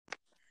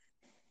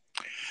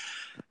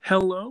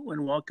Hello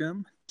and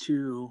welcome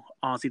to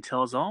Aussie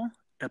Tells All,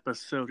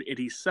 episode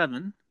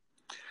 87.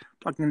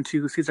 Talking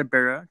to Cesar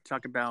Barra,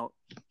 talk about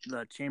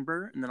the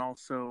Chamber and then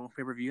also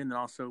pay-per-view and then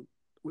also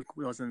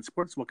Wheels in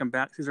Sports. Welcome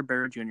back, Cesar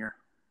Barra Jr.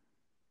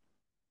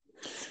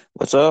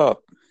 What's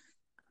up?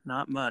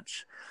 Not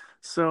much.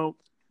 So,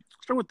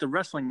 start with the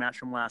wrestling match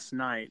from last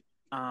night.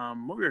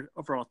 What were your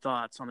overall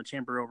thoughts on the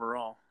Chamber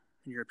overall,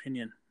 in your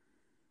opinion?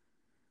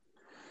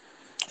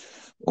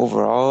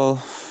 Overall,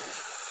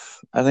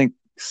 I think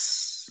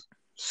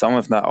some,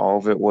 if not all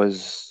of it,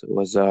 was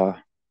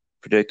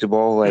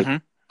predictable.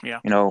 Like Yeah.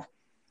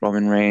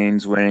 Roman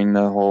Reigns winning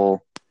the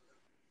whole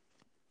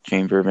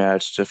Chamber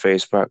match to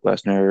face Brock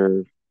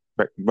Lesnar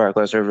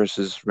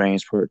versus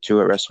Reigns Part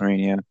 2 at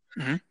WrestleMania.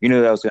 Mhm. You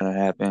knew that was going to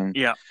happen.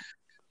 Yeah.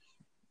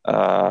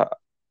 I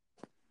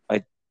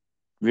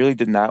really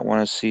did not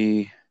want to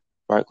see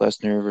Brock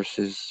Lesnar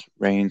versus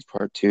Reigns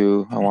Part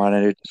 2. I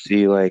wanted it to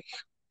see like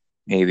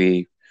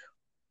maybe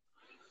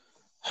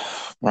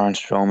Braun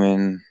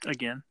Strowman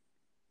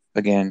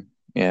Again.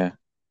 Yeah,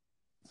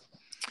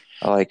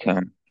 I like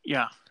him.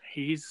 Yeah.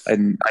 He's I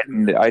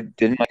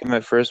didn't like him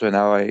at first, but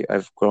now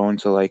I've grown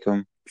to like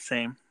him.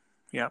 same.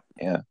 Yep.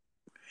 Yeah,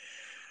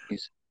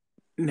 he's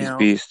Now,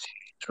 beast,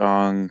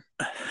 strong,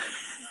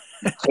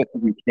 fit to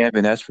be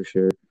champion, that's for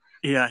sure.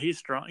 yeah, he's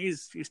strong.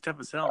 He's tough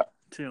as hell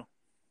too.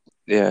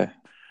 Yeah,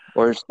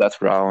 or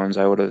Seth Rollins.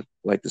 I would have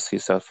liked to see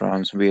Seth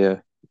Rollins be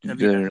a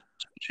Yeah.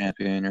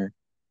 champion, or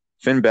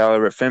Finn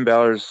Balor. But Finn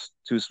Balor's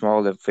too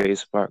small to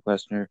face Brock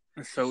Lesnar.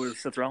 So is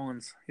Seth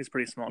Rollins. He's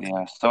pretty small.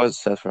 Yeah, so is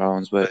Seth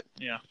Rollins, but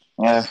Yeah.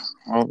 yeah,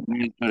 well,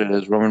 what it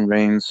is. Roman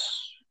Reigns,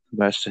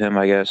 best to him,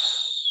 I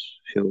guess.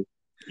 He'll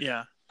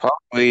Yeah.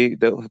 probably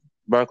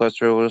Brock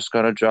Lesnar was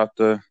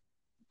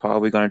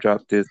probably gonna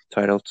drop the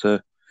title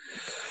to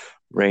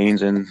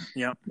Reigns, and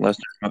Yep.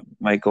 Lesnar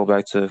might go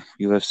back to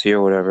UFC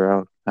or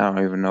whatever. I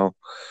don't even know.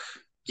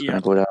 It's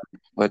gonna go down.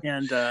 But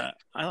And I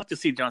like to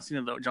see John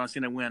Cena though. John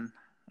Cena win.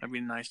 It'd be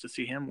nice to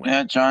see him win.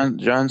 yeah,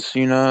 John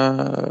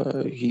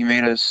Cena, he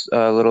made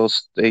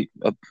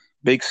a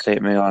big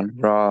statement on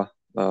Raw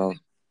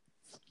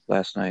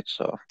last night.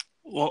 So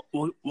We'll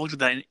do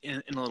that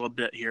in a little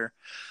bit here.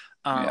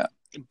 yeah.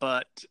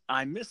 But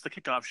I missed the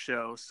kickoff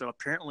show, so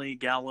apparently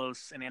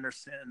Gallows and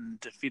Anderson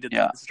defeated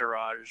Yeah. the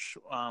Entourage.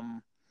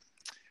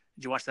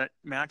 Did you watch that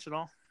match at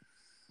all?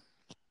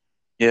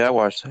 Yeah, I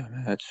watched that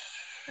match.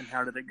 And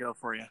how did it go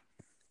for you?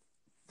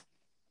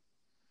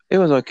 It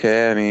was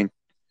okay. I mean,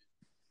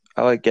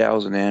 I like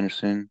Gallows and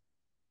Anderson.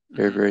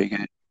 They're very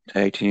good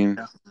tag team.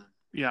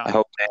 Yeah. I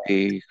hope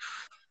they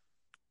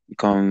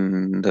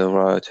become the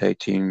Raw Tag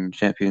Team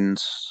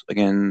Champions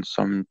again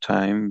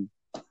sometime.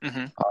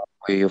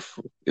 Probably if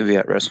it'll be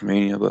at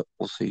WrestleMania, but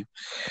we'll see.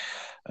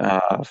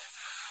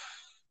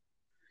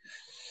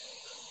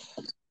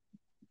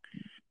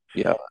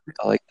 Yeah,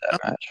 I like that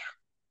match.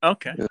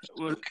 Okay. It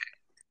was okay.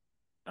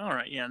 All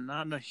right. Yeah,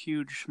 not a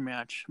huge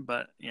match,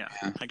 but yeah.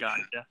 I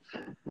got it.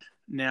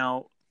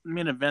 Now,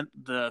 main event,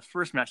 the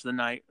first match of the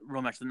night,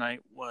 Raw match of the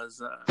night,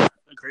 was a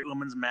great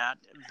women's match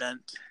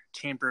event,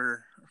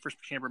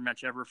 first chamber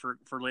match ever for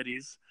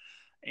ladies,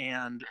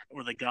 and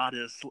where the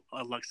goddess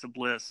Alexa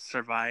Bliss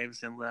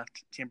survives and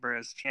left Chamber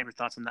as champion.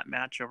 Thoughts on that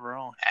match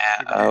overall?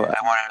 Yeah, I wanted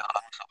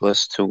Alexa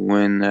Bliss to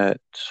win that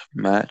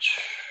match.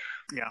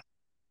 Yeah.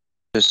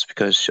 Just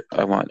because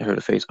I want her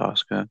to face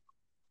Asuka.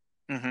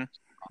 Mm-hmm.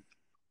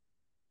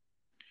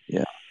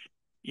 Yeah.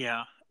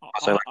 Yeah.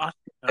 Also,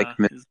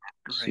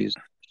 she's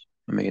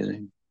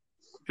amazing.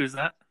 Who's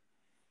that?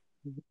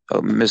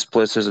 Oh, Miss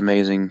Bliss is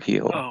amazing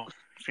heel. Oh,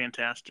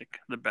 fantastic!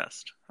 The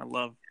best. I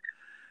love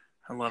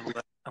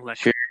Alexa.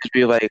 She should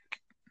be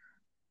like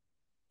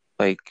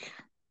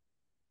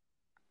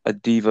a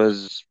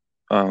diva's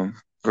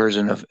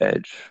version of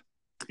Edge.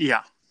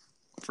 Yeah,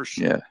 for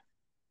sure. Yeah.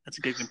 That's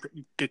a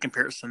good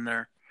comparison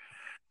there.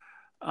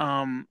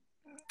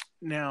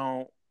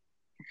 Now,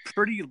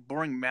 pretty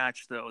boring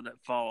match though that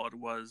followed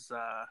was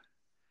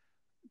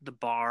the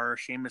Bar,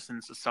 Sheamus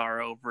and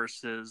Cesaro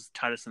versus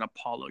Titus and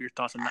Apollo. Your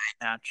thoughts on that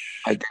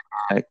match? I did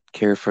not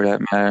care for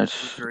that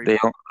match. The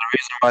reason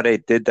why they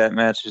did that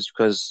match is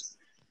because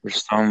for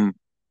some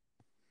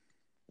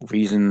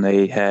reason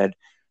they had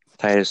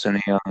Titus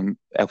and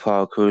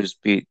Apollo Crews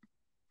beat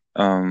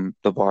the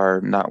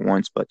Bar not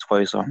once but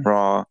twice on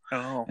Raw.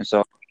 Oh. And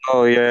so,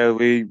 yeah,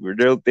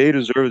 they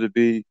deserve to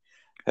be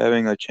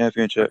having a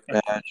championship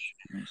match.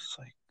 And it's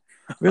like,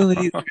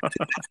 really?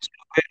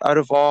 Out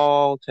of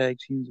all tag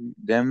teams,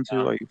 them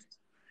two? Are you?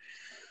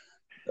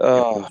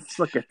 It's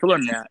like a filler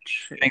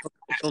match.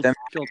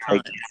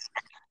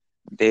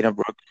 Dana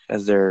Brooke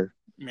as their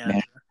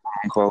manager,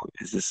 quote,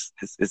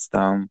 it's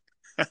dumb.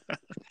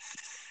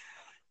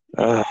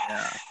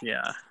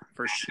 Yeah,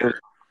 for sure.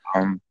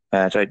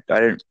 Match. I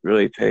didn't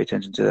really pay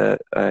attention to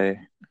that. I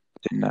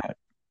did not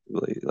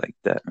really like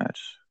that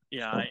match.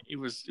 Yeah, so. It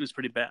was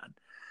pretty bad.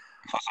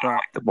 I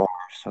like the Bar,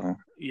 so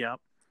yeah.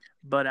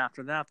 But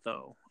after that,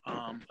 though,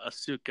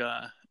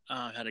 Asuka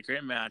had a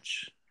great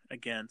match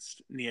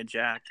against Nia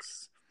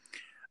Jax,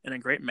 and a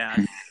great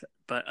match.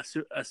 but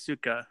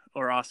Asuka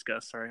or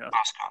Asuka, sorry,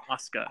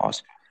 Asuka.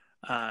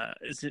 Oscar.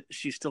 Is it?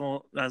 She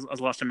still has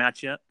lost a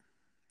match yet?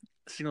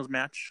 A singles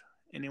match,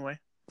 anyway.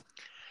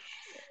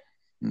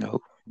 No.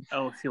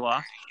 Oh, she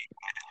lost.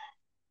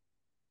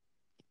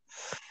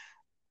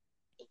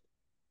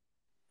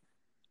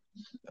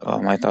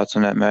 My thoughts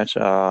on that match.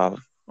 I'm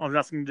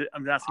asking. Did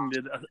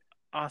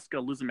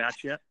Asuka lose a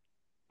match yet,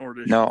 or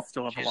does No, she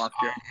still have a loss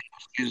yet?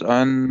 she's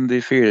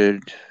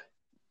undefeated.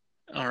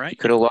 All right. She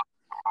could have lost.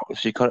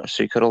 She could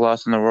have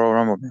lost in the Royal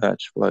Rumble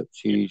match, but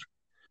she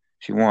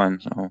won.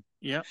 So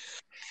Yep.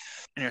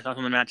 And your thoughts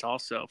on the match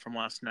also from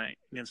last night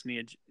against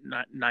Nia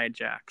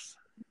Jax.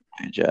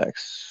 Nia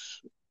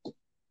Jax.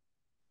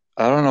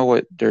 I don't know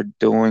what they're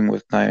doing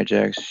with Nia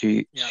Jax.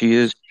 She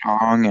is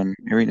strong and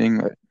everything,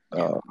 but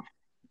but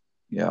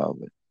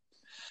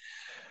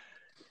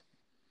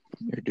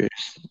you're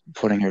just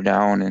putting her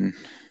down, and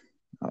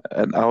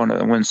I don't know.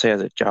 I wouldn't say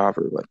as a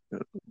jobber, but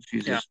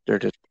they're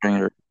just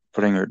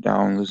putting her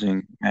down,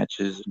 losing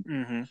matches,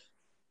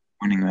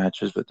 winning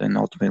matches, but then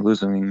ultimately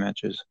losing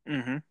matches.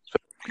 Mm-hmm. So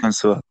it comes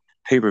to a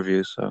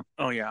pay-per-view. So.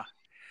 Oh yeah.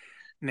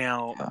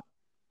 Now,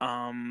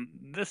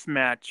 this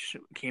match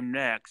came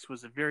next.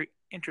 Was a very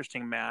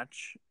interesting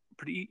match,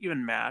 pretty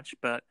even match,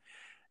 but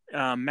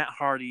Matt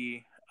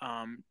Hardy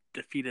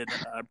defeated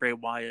Bray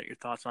Wyatt. Your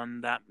thoughts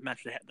on that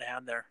match they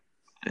had there?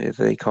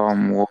 They call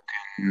him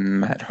Woken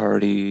Matt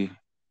Hardy.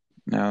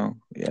 No,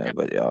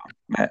 but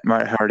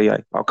Matt Hardy.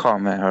 I'll call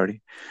him Matt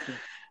Hardy.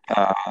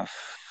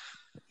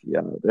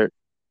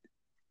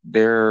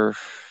 They're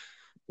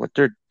what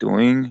they're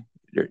doing.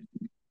 They're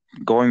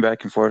going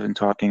back and forth and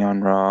talking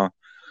on Raw.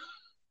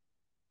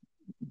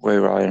 Bray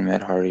Wyatt and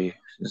Matt Hardy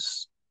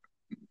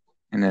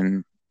and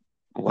then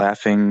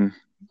laughing.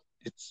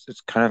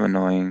 It's kind of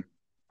annoying.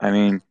 I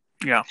mean,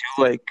 I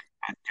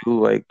do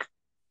like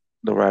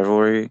the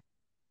rivalry.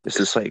 It's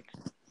just like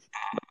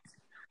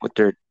what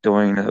they're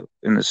doing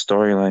in the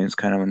storyline is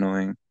kind of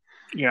annoying.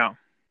 Yeah.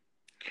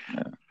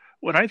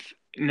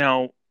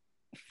 Now,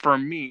 for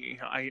me,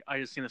 I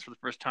just seen this for the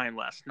first time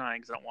last night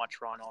because I don't watch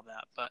Raw and all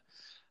that, but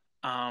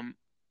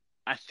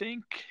I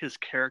think his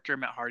character,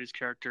 Matt Hardy's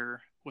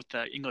character, with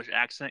the English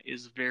accent,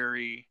 is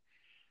very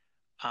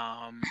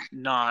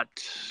not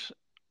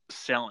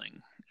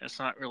selling. It's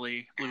not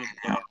really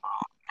believable.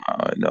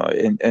 No,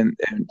 and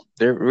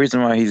the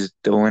reason why he's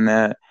doing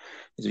that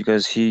is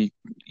because he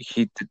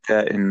did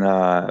that in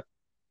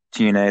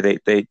TNA.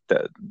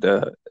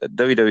 The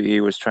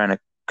WWE was trying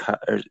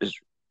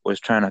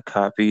to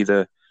copy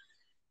the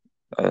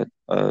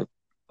the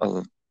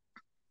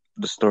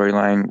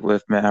storyline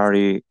with Matt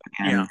Hardy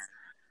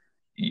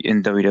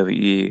in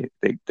WWE.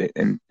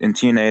 In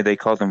TNA they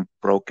called him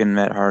Broken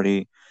Matt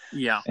Hardy.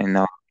 Yeah. And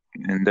now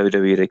in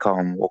WWE they call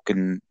him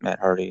Woken Matt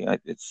Hardy.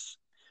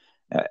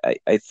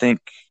 I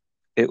think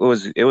it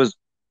was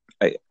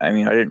I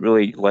mean I didn't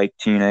really like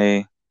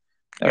TNA.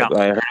 I heard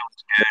it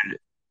was good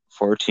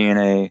for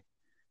TNA,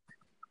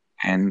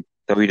 and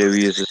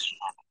WWE is just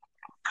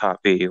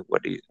copy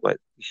what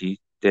he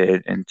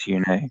did in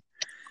TNA.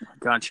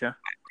 Gotcha.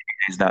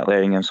 He's not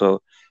letting him.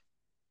 So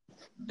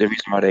the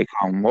reason why they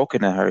call him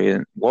Woken Matt Hardy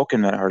and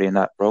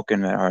not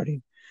Broken Matt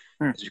Hardy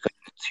is because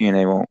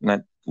TNA won't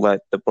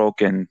let the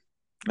Broken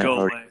Matt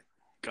Hardy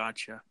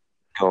Gotcha.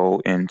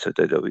 go into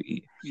the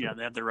WWE. Yeah,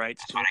 they have the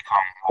rights to. They call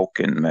him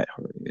Woken Matt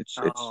Hardy.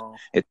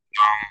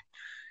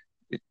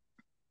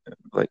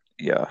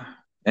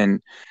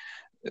 And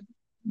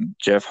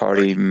Jeff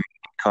Hardy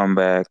come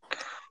back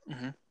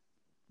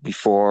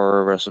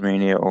before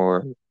WrestleMania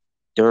or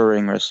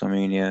during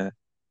WrestleMania,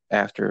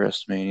 after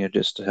WrestleMania,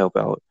 just to help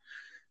out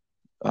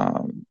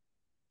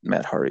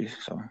Matt Hardy.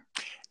 So,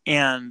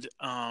 and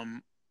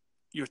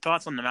your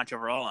thoughts on the match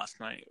overall last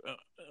night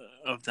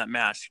of that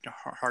match,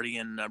 Hardy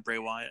and Bray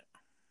Wyatt?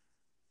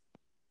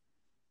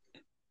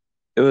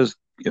 It was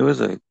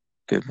a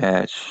good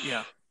match.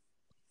 Yeah.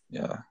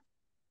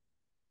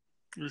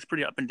 It was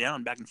pretty up and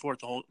down, back and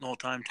forth the whole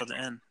time till the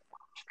end.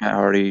 Matt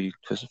Hardy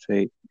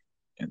participate.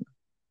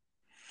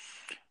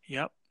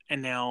 Yep.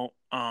 And now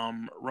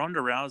Ronda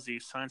Rousey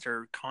signs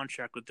her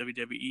contract with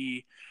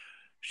WWE.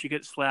 She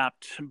gets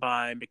slapped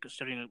by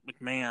Stephanie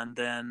McMahon.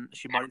 Then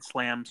she body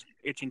slams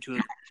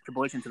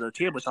Triple H into the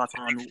table. Thoughts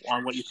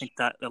on what you think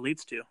that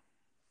leads to?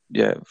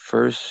 Yeah.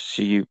 First,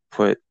 she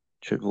put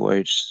Triple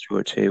H to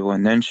a table,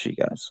 and then she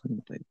got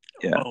something.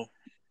 Yeah.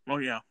 Oh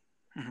yeah.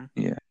 Mm-hmm.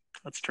 Yeah.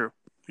 That's true.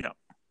 Yeah.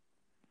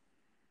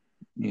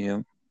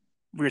 Yeah.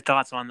 Your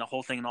thoughts on the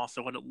whole thing and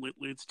also what it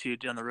leads to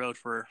down the road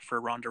for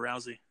Ronda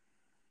Rousey?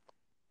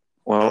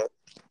 Well,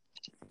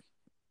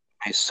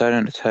 I said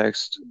in a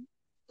text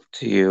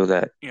to you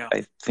that I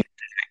think they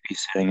might be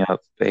setting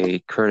up a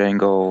Kurt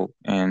Angle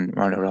and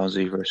Ronda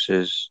Rousey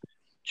versus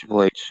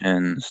Triple H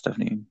and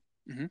Stephanie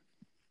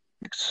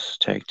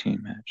tag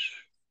team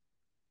match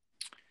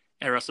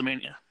at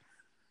WrestleMania.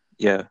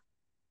 Yeah,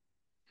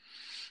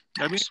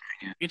 that'd be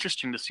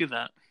interesting to see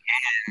that.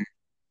 And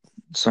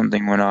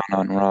something went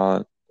on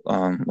Raw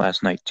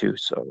last night too,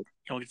 so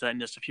we'll get that in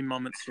just a few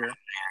moments here.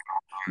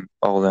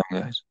 All them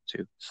guys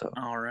too. So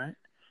all right,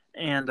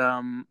 and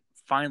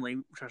finally,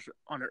 which I was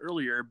on it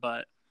earlier,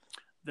 but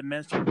the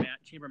men's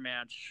chamber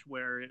match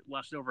where it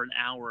lasted over an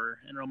hour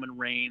and Roman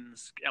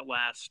Reigns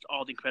outlast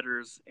all the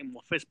competitors and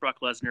will face Brock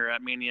Lesnar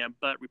at Mania.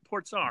 But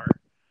reports are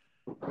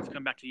he's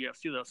come back to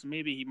UFC though, so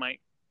maybe he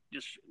might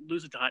just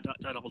lose the title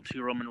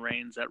to Roman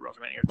Reigns at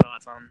WrestleMania. Your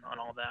thoughts on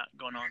all that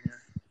going on here?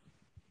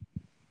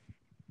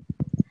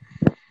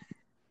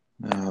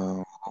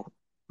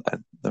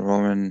 The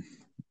Roman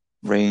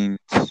Reigns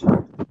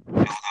to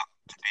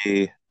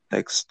be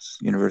next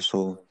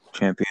Universal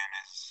Champion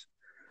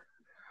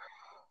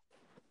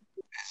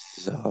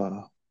is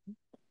on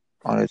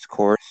its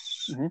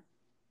course. Mm-hmm.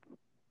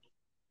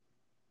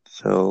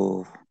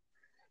 So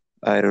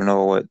I don't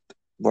know what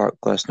Brock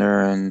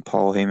Lesnar and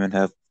Paul Heyman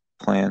have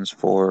plans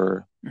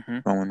for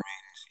Roman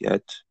Reigns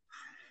yet.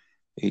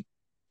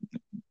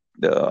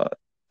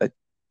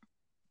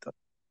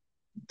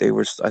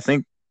 I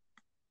think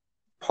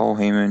Paul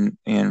Heyman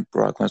and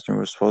Brock Lesnar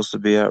were supposed to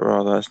be at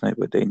Raw last night,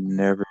 but they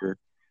never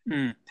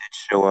did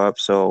show up.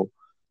 So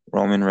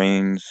Roman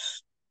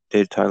Reigns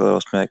did talk a little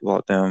smack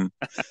about them,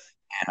 and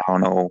I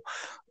don't know.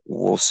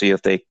 We'll see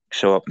if they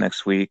show up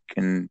next week,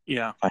 and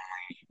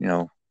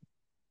finally,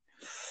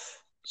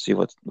 see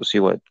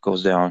what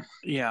goes down.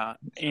 Yeah,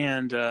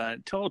 and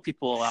tell the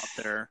people out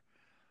there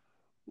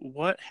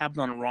what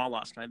happened on Raw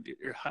last night.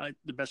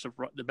 The best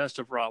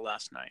of Raw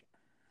last night.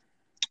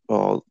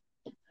 Well,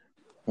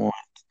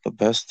 the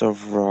best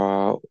of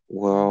Raw.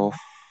 Well,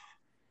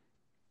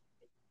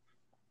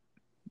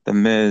 The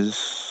Miz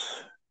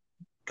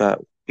got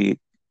beat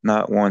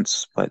not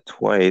once but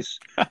twice.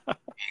 He got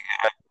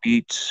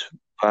beat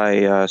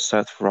by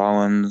Seth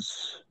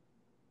Rollins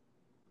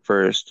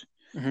first,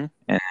 and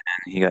then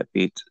he got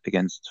beat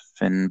against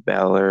Finn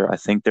Balor. I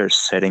think they're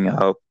setting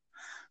up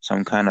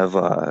some kind of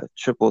a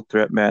triple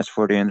threat match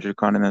for the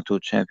Intercontinental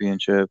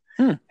Championship,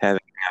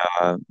 having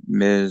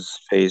Miz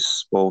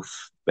face both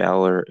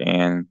Balor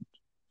and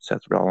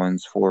Seth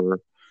Rollins for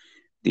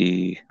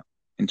the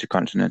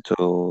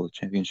Intercontinental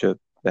Championship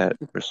at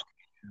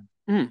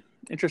WrestleMania.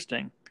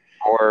 Interesting.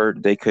 Or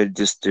they could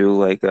just do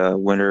like a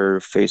winner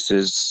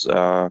faces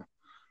The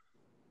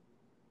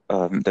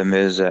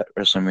Miz at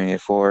WrestleMania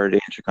for the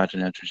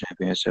Intercontinental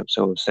Championship.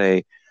 So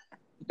say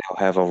they'll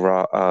have a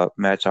Raw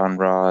match on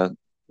Raw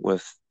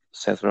with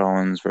Seth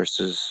Rollins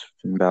versus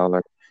Finn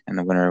Balor, and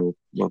the winner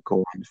will go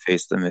on to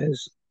face The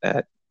Miz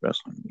at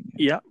WrestleMania.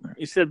 Yeah,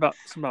 you said about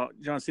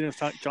John Cena.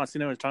 John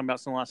Cena was talking about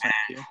some last night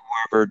too.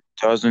 Whoever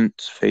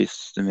doesn't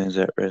face The Miz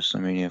at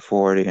WrestleMania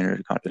for the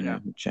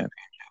Intercontinental Championship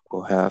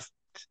will have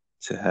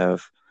to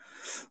have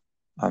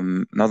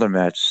another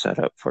match set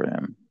up for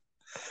him.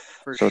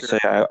 Say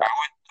I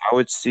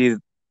would see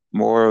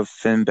more of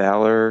Finn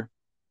Balor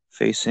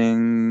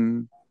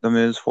facing The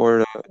Miz for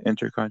the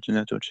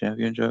Intercontinental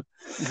Championship,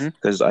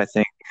 because I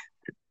think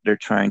they're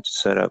trying to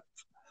set up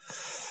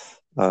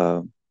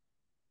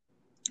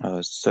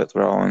Seth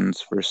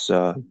Rollins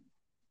versus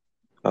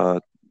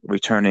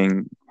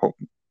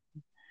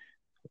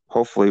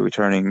hopefully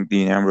returning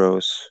Dean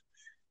Ambrose,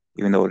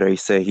 even though they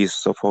say he's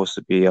supposed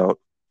to be out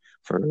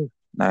for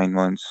 9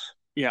 months.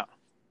 Yeah.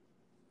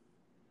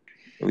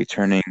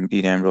 Returning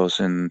Dean Ambrose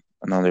in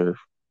another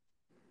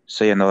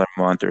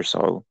month or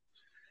so,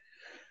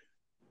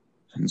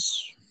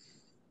 since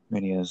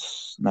Mania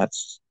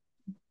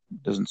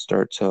doesn't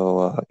start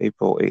till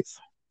April 8th.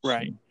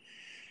 Right.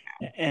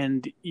 So.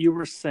 And you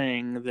were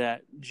saying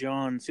that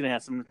John Cena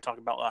had something to talk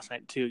about last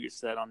night too. You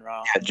said on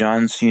Raw. Yeah,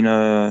 John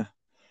Cena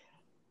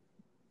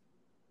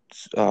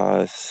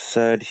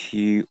said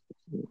he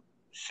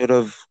should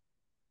have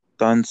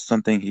done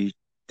something. He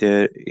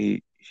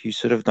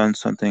should have done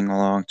something a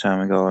long time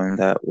ago, and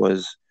that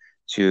was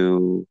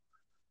to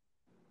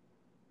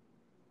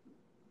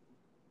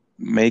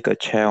make a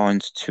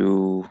challenge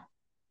to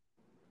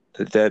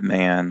the Dead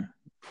Man.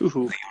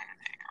 Ooh.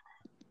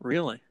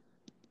 Really?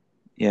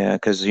 Yeah,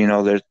 because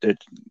they're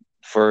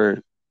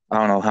for I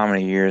don't know how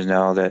many years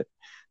now that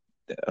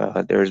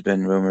there's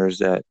been rumors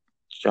that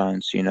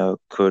John Cena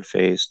could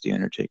face The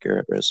Undertaker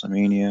at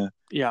WrestleMania.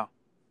 Yeah.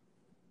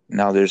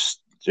 Now there's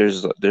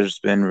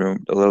been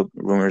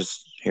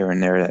rumors here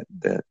and there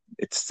that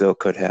it still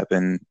could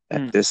happen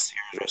at this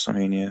year's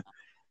WrestleMania.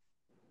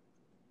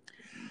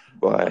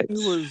 But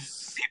people were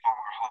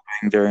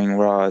hoping during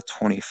Raw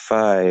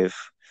 25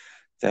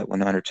 that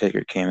when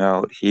Undertaker came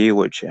out, he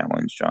would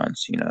challenge John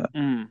Cena.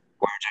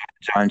 Or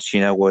John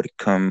Cena would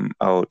come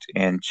out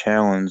and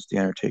challenge The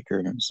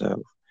Undertaker himself.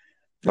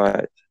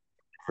 But it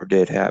never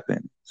did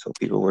happen. So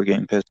people were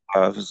getting pissed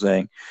off,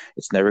 saying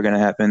it's never going to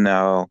happen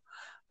now.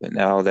 But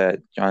now that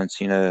John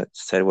Cena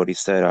said what he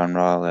said on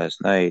Raw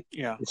last night,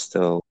 it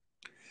still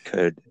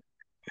could.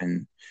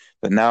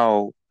 But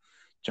now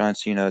John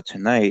Cena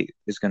tonight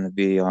is going to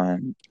be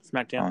on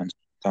SmackDown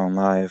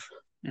Live,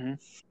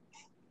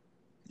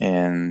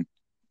 and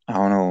I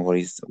don't know what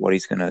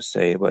he's going to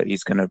say, but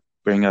he's going to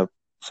bring up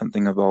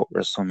something about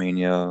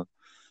WrestleMania.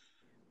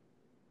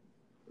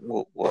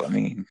 Well, I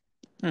mean,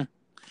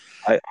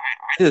 I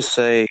just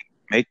say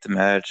make the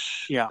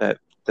match that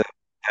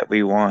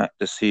we want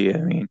to see. I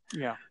mean,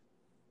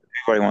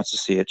 everybody wants to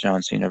see a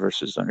John Cena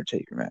versus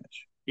Undertaker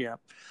match. Yeah.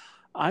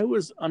 I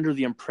was under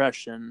the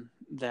impression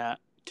that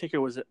Taker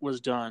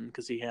was done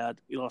because he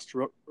lost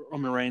to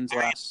Roman Reigns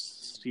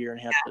last year and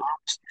he had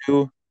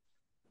to.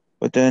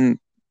 But then,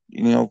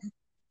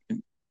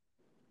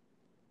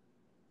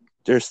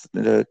 there's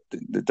the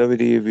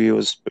WWE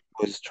was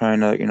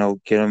trying to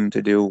get him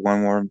to do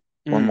one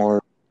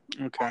more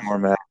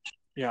match.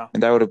 Yeah.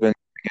 And that would have been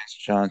against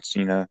John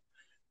Cena.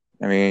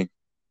 I mean,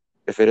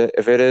 if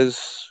it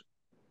is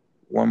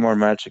one more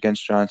match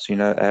against John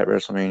Cena at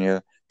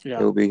WrestleMania, it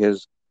will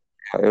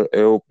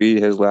be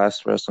his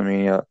last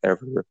WrestleMania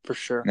ever. For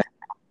sure. And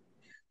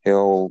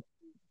he'll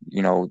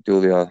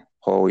do the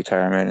whole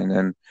retirement and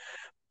then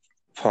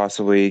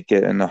possibly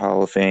get in the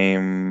Hall of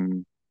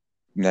Fame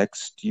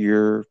next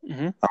year.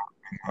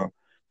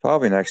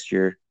 Probably next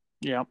year.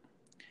 Yeah.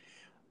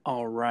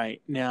 All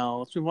right. Now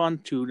let's move on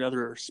to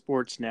other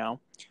sports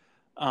now.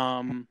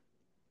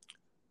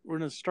 We're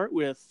going to start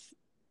with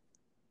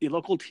the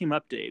local team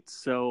updates.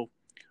 So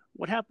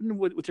what happened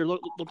with your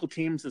local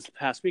teams this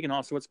past week, and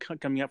also what's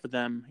coming up for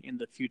them in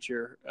the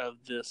future of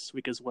this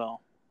week as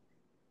well?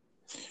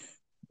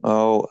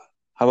 Oh,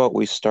 how about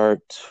we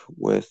start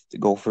with the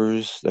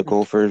Gophers? The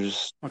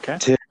Gophers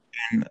did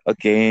win a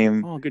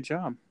game. Oh, good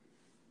job.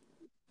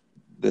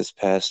 This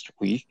past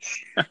week,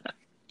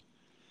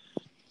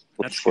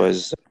 which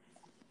was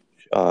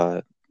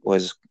I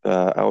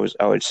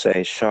would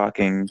say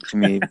shocking to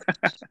me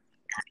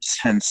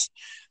since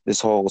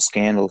this whole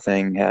scandal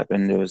thing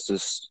happened. It was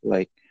just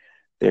like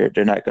they're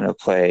not going to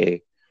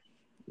play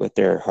with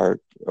their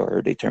heart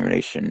or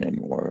determination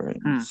anymore.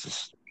 It's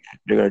just,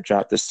 they're going to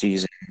drop the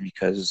season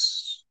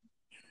because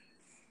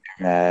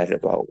they're mad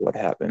about what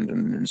happened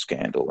in the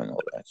scandal and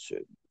all that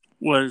shit.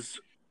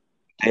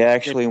 They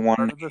actually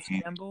won the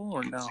scandal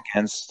or no?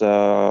 Against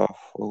what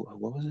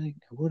was it?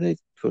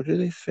 Who did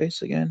they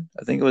face again?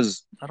 I think it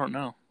was. I don't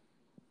know.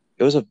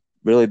 It was a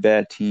really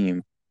bad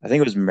team. I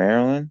think it was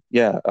Maryland.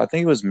 Yeah, I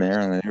think it was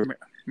Maryland.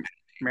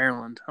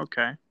 Maryland.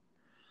 Okay.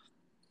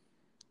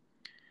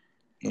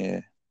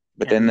 Yeah,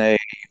 but then they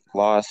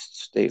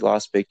lost. They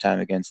lost big time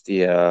against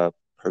the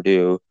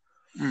Purdue.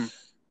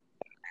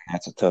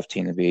 That's a tough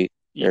team to beat.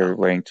 They're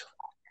ranked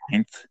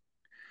 9th.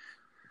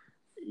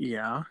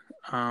 Yeah.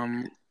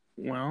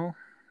 Well,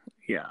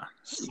 yeah.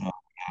 So,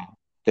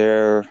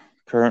 they're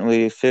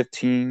currently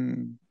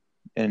 15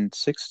 and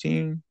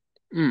 16.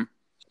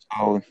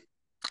 So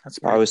that's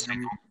obviously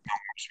no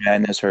March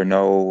Madness or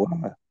no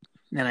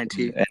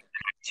NIT.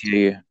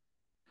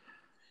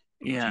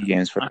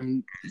 games for.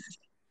 I'm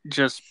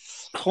just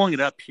pulling it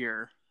up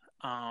here.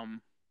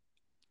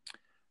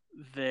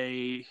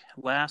 They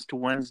last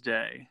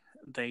Wednesday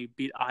they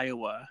beat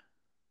Iowa.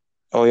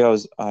 Oh yeah, it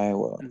was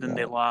Iowa. And then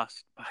they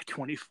lost by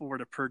 24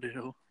 to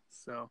Purdue.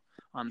 So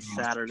on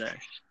Saturday.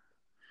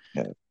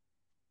 Yeah.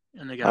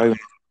 And they got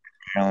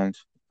Maryland.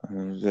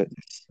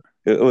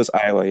 It was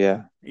Iowa.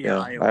 Yeah.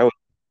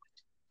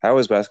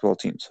 Iowa's basketball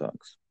team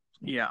sucks.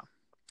 Yeah.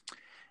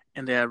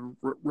 And they have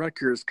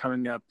Rutgers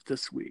coming up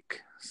this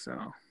week.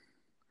 So,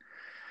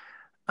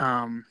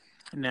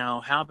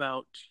 now how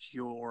about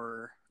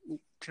your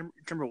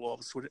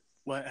Timberwolves?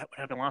 What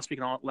happened last week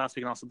and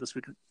also this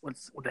week? What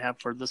they have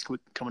for this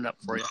week coming up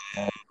for you?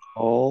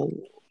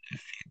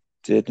 If you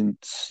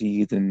didn't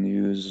see the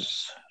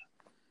news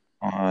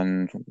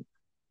on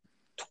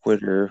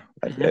Twitter,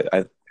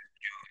 I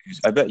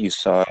bet you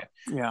saw it.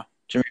 Yeah.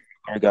 Jimmy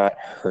Butler got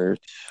hurt.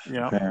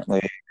 Yeah.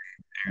 Apparently,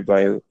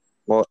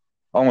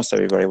 almost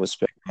everybody was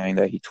speculating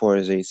that he tore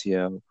his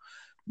ACL,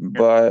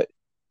 but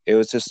it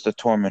was just a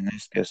torn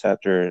meniscus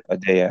a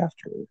day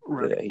after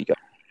he got.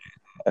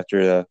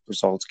 After the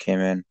results came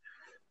in,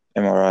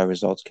 MRI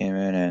results came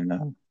in,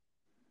 and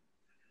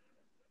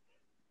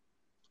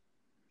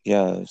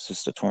it's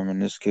just a torn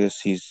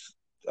meniscus.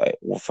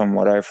 From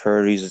what I've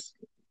heard, he's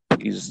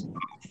 6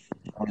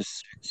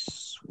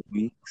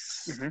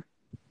 weeks.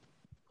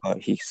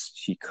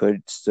 He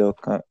could still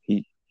come.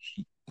 He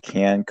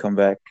can come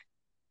back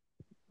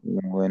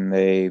when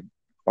they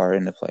are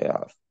in the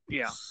playoff.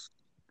 Yeah.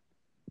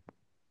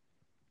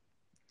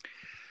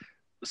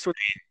 So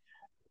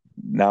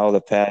now they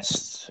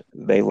lost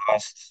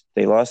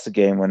the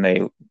game when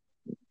they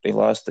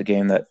lost the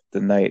game that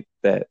the night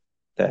that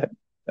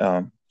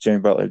Jimmy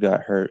Butler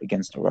got hurt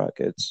against the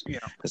Rockets. Yeah.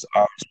 Because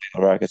obviously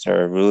the Rockets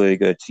are a really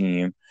good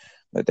team,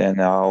 but then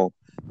now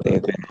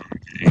they've been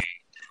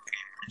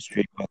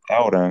streak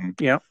without him.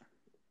 Yeah.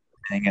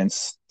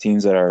 Against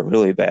teams that are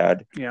really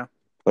bad. Yeah.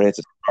 But it's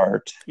a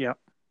start. Yeah.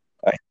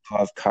 I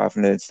have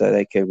confidence that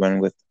they could win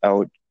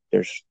without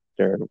their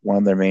one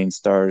of their main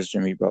stars,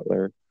 Jimmy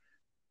Butler.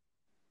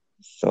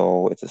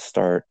 So it's a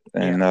start.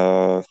 And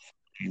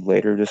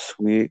later this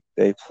week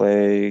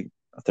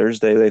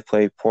Thursday they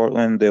play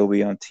Portland. They'll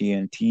be on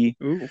TNT.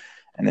 Ooh.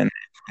 And then they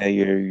play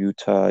your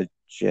Utah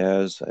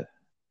Jazz.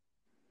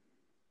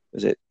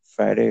 Is it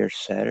Friday or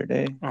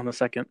Saturday? On the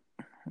 2nd.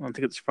 I think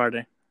it's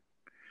Friday.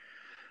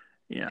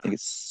 Yeah. I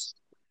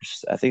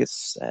think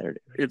it's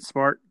Saturday. It's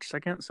March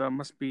 2nd, so it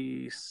must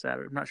be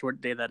Saturday. I'm not sure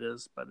what day that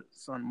is, but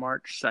it's on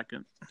March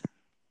 2nd.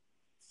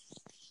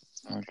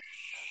 March.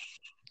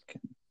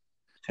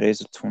 Today's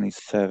the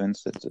 27th.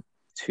 So it's a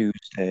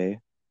Tuesday.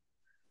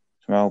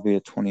 Tomorrow will be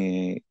the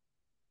 28th.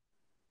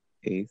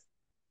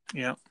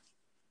 Yeah.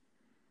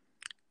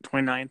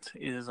 29th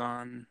is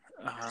on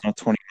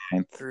 29th.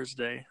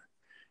 Thursday.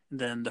 And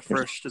then the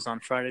 1st is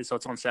on Friday, so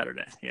it's on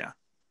Saturday. Yeah.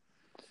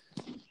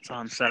 It's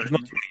on Saturday.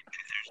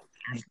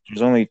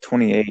 There's only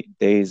 28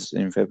 days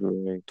in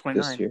February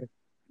 29. This year.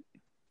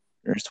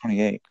 There's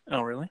 28.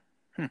 Oh, really?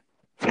 Yeah,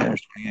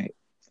 there's 28.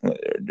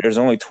 There's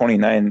only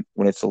 29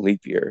 when it's a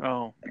leap year.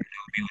 Oh. It would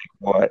be like,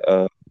 what,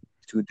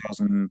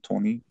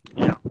 2020?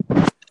 Yeah.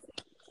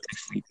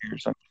 Leap year or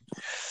something.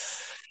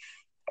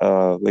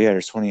 But yeah,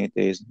 there's 28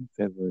 days in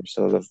February.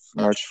 So the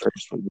March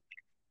 1st would be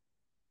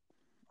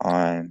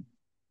on...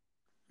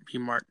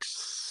 March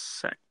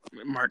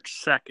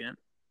 2nd.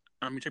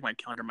 Let me check my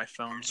calendar on my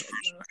phone.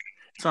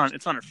 It's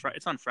on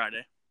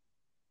Friday.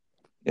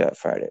 Yeah,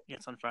 Friday. Yeah,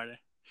 it's on Friday.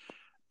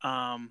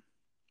 Now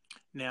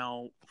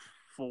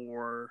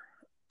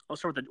I'll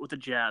start with the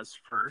Jazz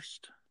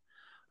first.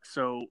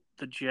 So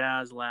the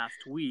Jazz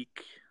last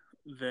week,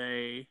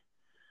 they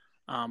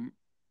on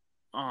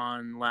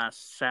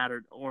last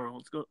Saturday, or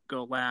let's go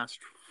last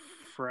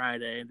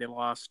Friday, they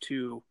lost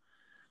to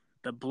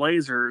the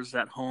Blazers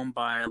at home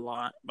by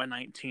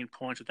 19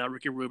 points without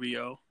Ricky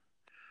Rubio.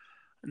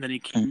 And then he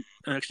came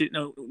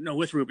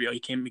with Rubio.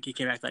 He came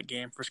back that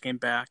game, first game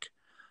back.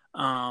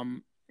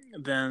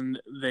 Then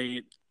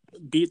they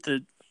beat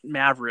the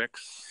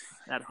Mavericks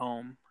at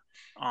home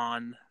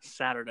on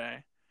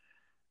Saturday.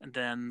 And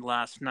then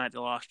last night they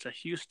lost to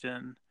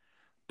Houston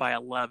by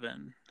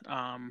 11.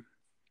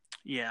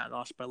 They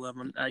lost by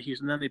 11 at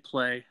Houston. Then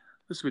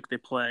this week they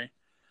play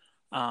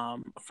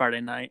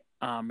Friday night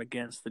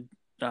against the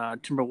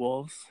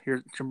Timberwolves.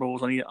 Here,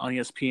 Timberwolves on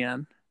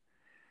ESPN.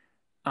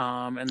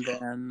 And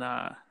then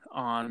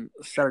on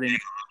Saturday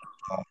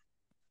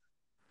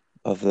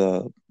of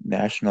the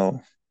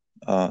national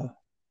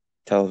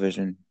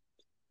television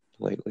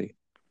lately.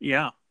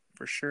 Yeah,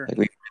 for sure.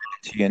 Like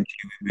TNT,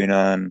 we've been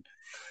on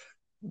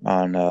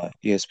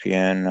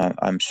ESPN.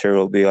 I'm sure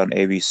we'll be on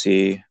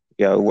ABC.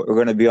 Yeah, we're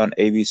going to be on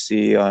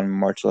ABC on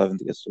March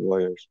 11th against the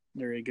Warriors.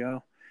 There you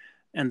go.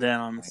 And then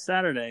on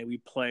Saturday we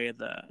play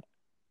the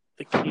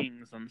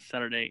Kings on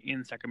Saturday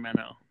in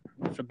Sacramento.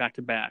 So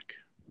back-to-back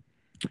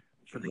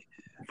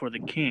for the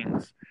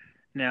Kings.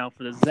 Now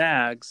for the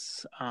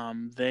Zags,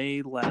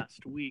 they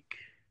last week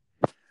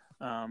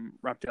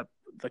wrapped up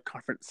the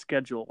conference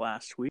schedule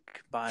last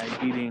week by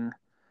beating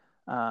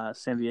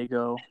San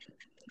Diego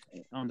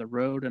on the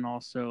road and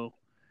also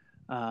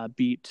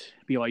beat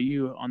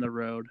BYU on the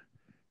road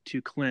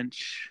to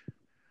clinch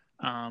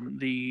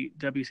the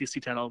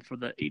WCC title for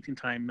the 18th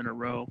time in a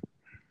row.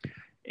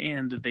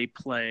 And they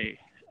play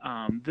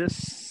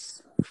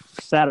this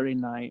Saturday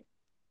night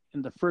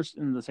in the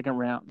second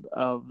round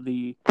of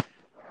the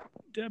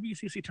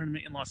WCC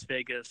tournament in Las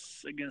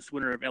Vegas against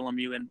winner of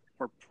LMU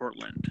or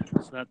Portland.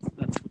 So that's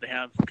what they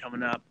have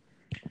coming up.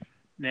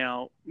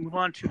 Now, move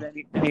on to the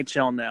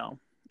NHL now.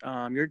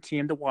 Your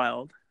team, the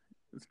Wild.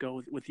 Let's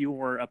go with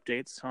your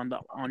updates on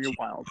your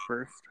Wild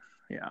first.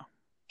 Yeah.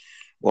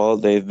 Well,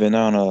 they've been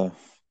on a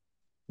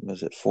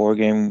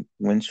 4-game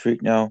win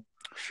streak now.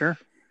 Sure.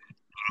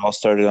 It all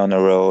started on the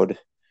road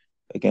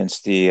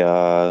against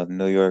the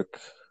New York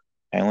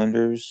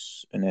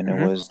Islanders, and then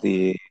it was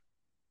the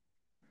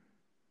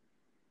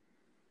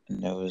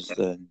New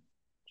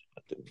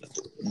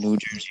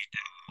Jersey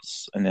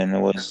Devils, and then it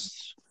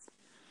was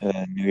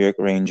New York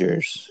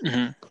Rangers.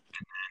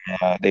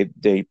 They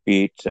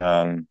beat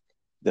the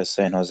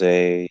San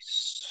Jose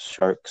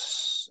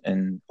Sharks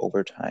in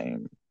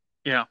overtime.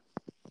 Yeah.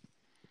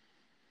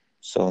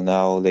 So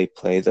now they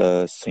play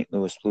the St.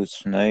 Louis Blues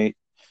tonight.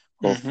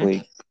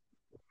 Hopefully,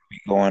 we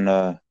go on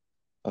a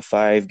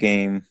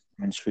 5-game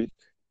win streak.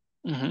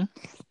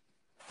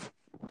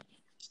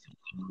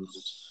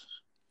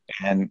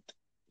 And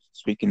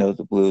speaking of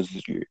the Blues,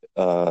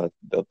 the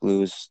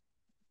Blues,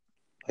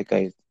 like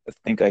I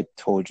think I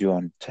told you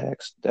on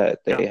text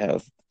that they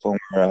have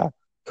former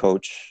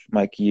coach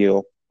Mike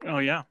Yeo. Oh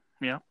yeah,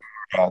 yeah.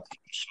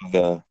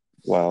 The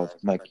Wild,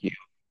 Mike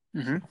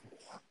Yeo.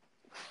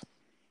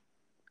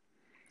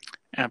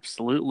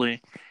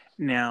 Absolutely.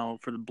 Now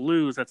for the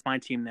Blues, that's my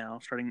team now,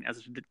 starting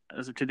as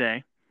of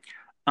today.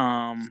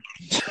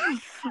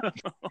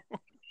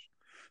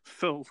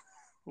 So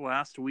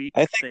last week,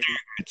 I think they're a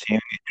good team.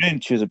 You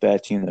didn't choose a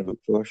bad team to root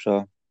for,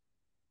 so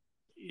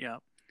yeah.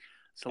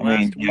 So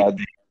last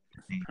week,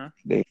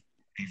 they've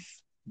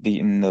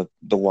beaten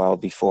the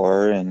Wild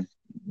before,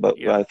 but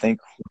I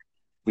think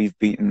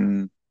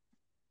the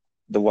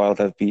Wild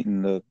have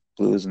beaten the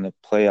Blues in the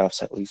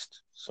playoffs at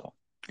least. So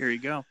here you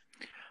go.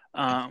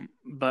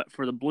 But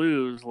for the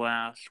Blues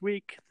last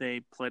week,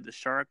 they played the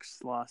Sharks,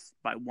 lost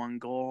by 1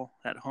 goal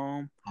at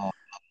home.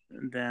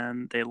 And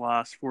then they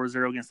lost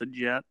 4-0 against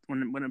the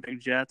Winnipeg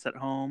Jets at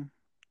home.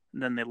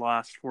 And then they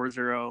lost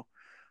 4-0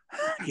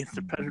 against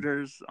the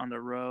Predators on the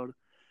road.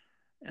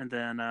 And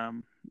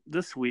then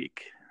this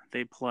week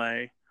they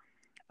play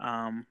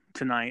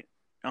tonight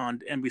on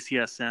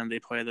NBCSN. They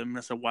play the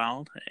Minnesota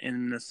Wild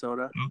in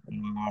Minnesota.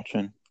 I'm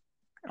watching.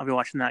 I'll be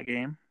watching that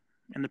game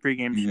and the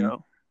pregame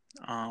show.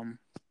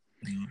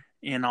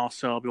 And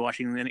also I'll be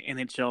watching the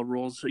NHL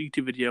rules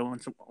YouTube video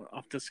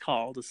off this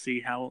call to see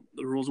how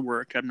the rules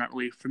work. I'm not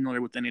really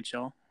familiar with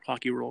NHL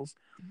hockey rules.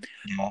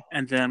 Yeah.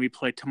 And then we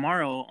play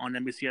tomorrow on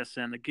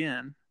NBCSN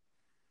again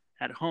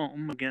at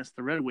home against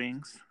the Red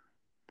Wings.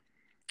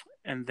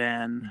 And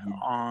then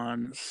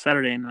on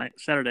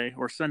Saturday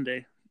or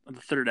Sunday,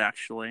 the 3rd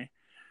actually,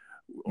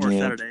 or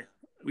Saturday,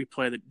 we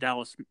play the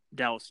Dallas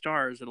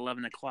Stars at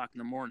 11 o'clock in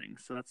the morning.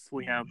 So that's what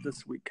we have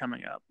this week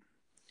coming up.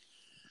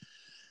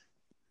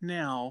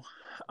 Now,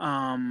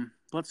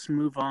 let's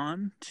move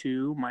on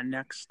to my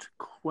next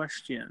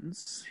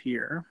questions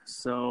here.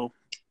 So,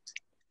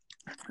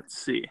 let's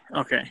see.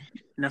 Okay,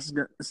 this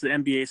is the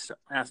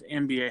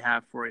NBA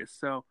have for you.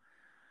 So,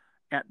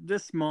 at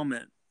this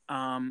moment,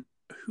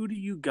 who do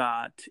you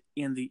got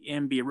in the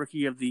NBA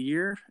Rookie of the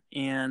Year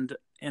and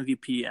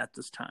MVP at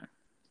this time?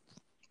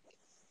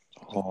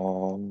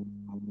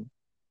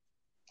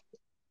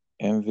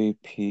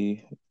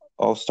 MVP.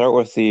 I'll start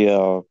with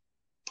the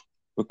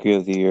Rookie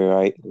of the Year.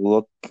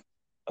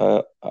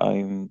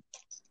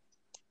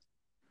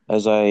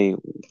 As I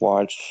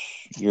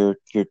watch your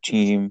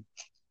team,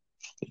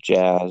 the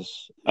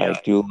Jazz. I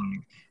do like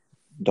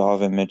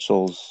Donovan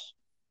Mitchell's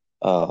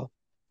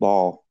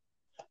ball.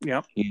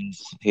 Yeah,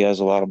 he has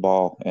a lot of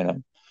ball in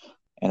him,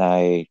 and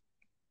I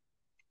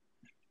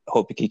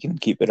hope he can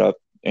keep it up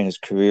in his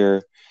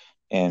career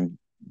and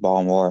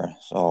ball more.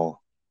 So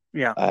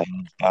I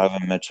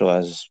Donovan Mitchell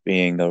as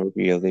being the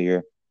Rookie of the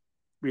Year.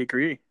 We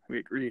agree.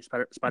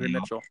 Spider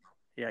Mitchell.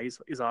 Yeah,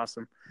 he's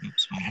awesome.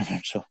 Spider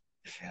Mitchell.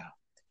 Yeah.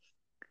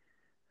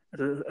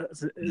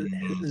 His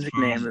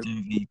nickname is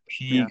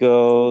MVP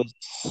goes.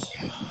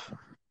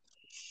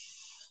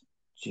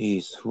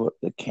 Jeez, who are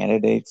the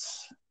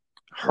candidates?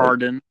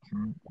 Harden.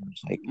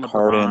 Like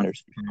Harden or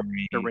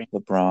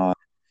LeBron.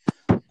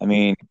 I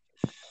mean,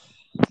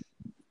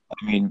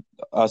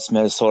 us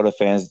Minnesota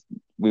fans,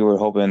 we were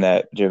hoping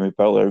that Jimmy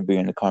Butler would be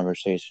in the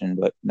conversation,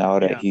 but now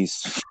that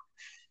he's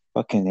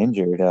fucking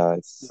injured,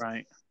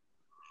 right.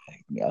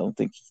 I don't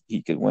think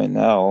he could win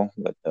now.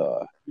 But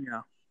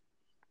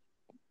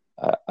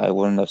I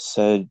wouldn't have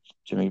said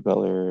Jimmy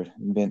Butler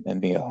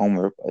and being a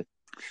homer, but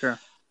sure.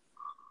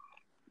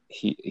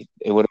 It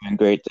would have been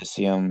great to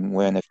see him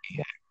win if he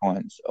had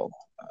won. So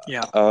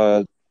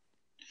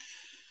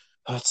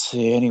let's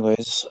see.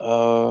 Anyways,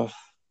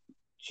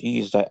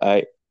 geez,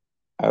 I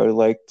would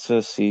like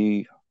to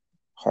see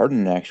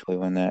Harden actually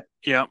win that.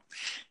 Yeah,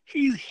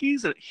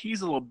 he's a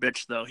little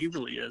bitch though. He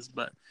really is.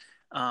 But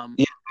I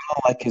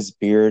don't like his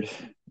beard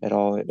at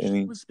all. I mean,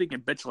 he was speaking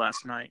of bitch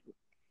last night.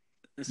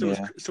 And so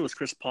was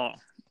Chris Paul.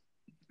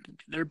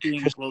 They're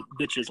being little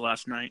bitches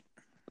last night.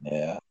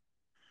 Yeah.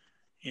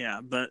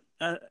 Yeah, but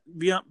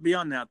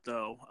beyond that,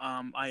 though,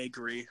 I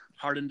agree.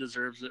 Harden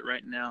deserves it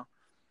right now.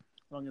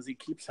 As long as he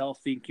keeps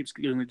healthy and keeps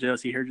getting the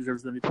Jazz, he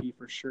deserves the MVP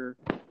for sure.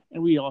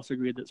 And we also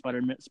agree that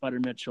Spider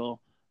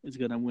Mitchell is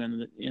going to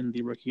win in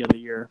the Rookie of the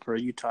Year for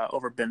Utah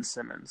over Ben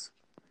Simmons.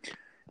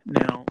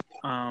 Now,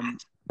 I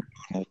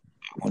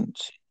wouldn't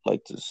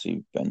like to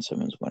see Ben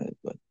Simmons win it,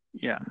 but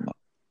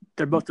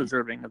they're both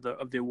deserving of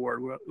the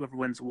award. Whoever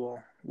wins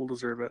will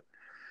deserve it.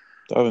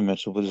 Donovan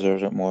Mitchell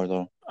deserves it more,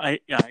 though. I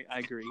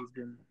agree. He's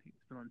been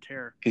on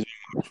tear. He's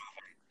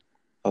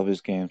of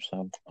his game,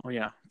 so. Oh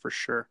yeah, for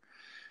sure.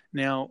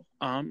 Now,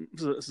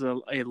 this is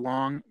a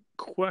long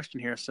question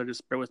here, so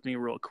just bear with me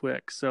real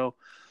quick. So,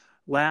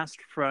 last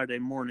Friday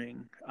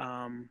morning,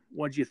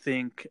 what did you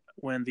think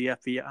when the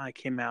FBI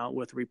came out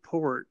with a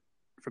report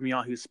from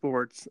Yahoo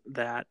Sports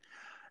that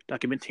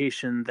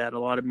documentation that a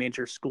lot of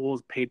major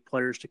schools paid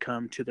players to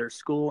come to their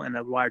school, and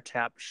a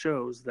wiretap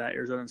shows that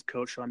Arizona's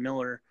coach Sean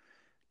Miller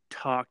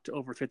talked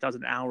over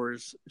 3,000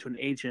 hours to an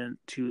agent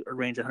to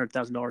arrange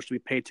 $100,000 to be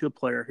paid to a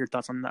player. Your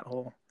thoughts on that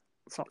whole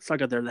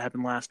saga there that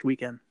happened last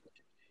weekend?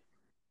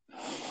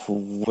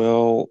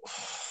 Well,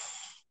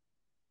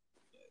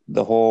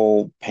 the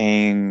whole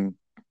paying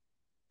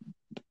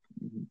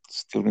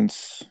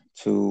students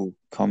to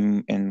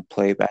come and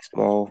play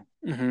basketball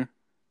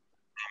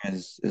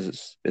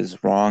is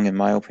wrong in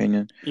my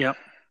opinion. Yep.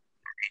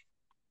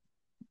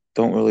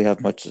 Don't really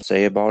have much to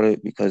say about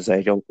it because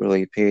I don't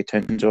really pay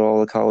attention to all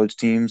the college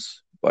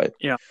teams, but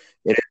it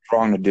is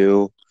wrong to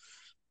do.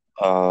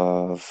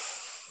 The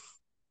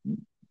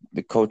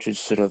coaches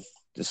should have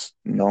just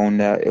known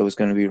that it was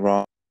going to be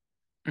wrong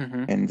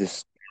and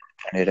just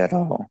done it at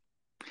all.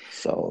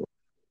 So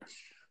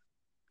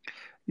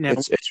now,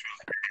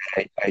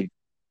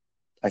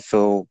 I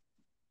feel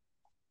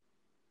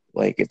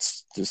like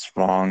it's just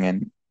wrong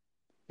and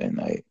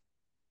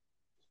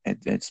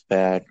it's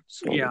bad.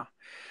 So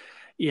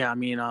yeah. I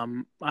mean,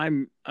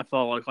 I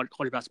follow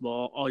college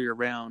basketball all year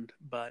round,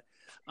 but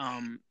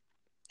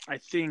I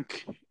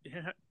think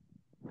it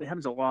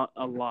happens a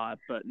lot,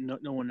 but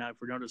no one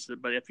ever noticed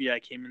it. But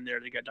FBI came in there,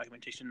 they got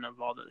documentation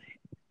of all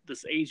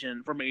this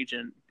former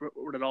agent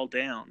wrote it all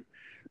down.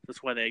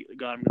 That's why they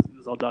got him. It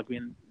was all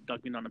documented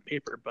on the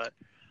paper. But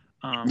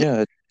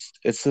Yeah,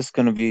 it's just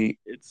gonna be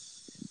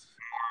It's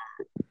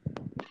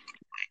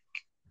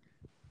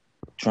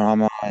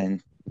drama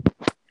and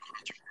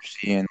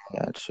controversy and all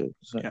that shit.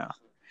 So yeah.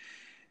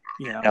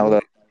 now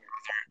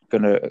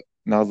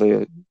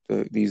that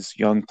these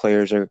young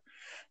players are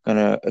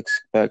gonna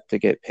expect to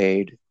get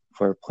paid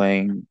for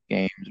playing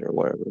games or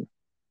whatever.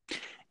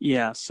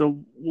 Yeah,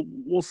 so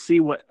we'll see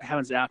what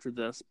happens after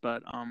this,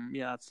 but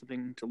yeah, it's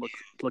something to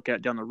look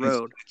at down the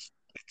road.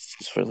 It's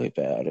just really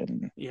bad,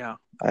 and Yeah,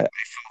 I feel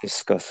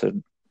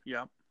disgusted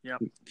yeah, yeah,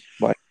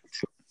 by.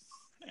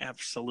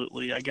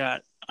 absolutely. I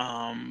got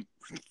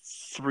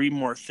 3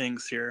 more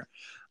things here.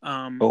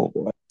 Oh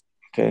boy.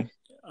 Okay.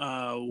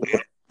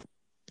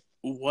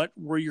 What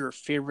were your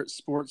favorite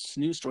sports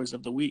news stories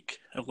of the week,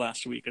 of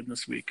last week and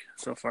this week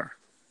so far?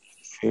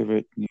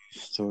 Favorite news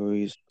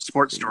stories.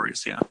 Sports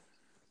stories, yeah.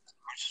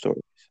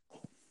 Stories.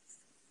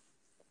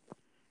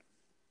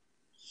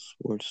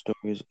 Sports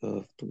stories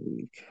of the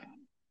week.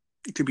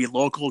 It could be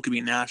local, it could be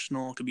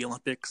national, it could be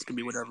Olympics, it could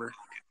be whatever.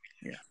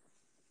 Yeah.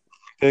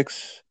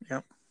 Olympics.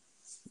 Yep.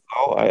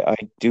 Oh, I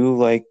do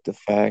like the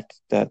fact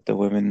that the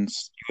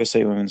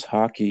USA women's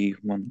hockey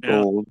won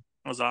gold.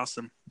 That was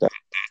awesome.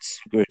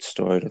 That's a great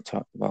story to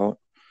talk about.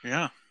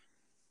 Yeah.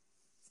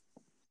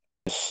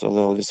 Just a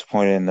little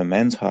disappointed in the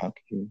men's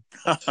hockey.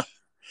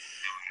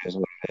 Is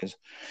what it is.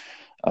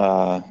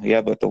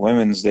 Yeah, but the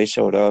women's, they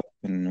showed up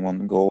and won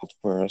the gold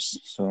for us.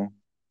 So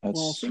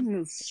that's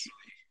it's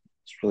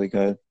really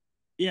good.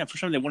 Yeah, for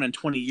sure they won in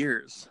 20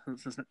 years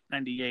since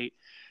 '98.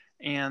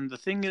 And the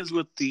thing is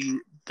with the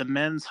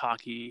men's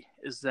hockey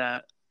is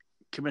that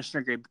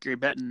Commissioner Gary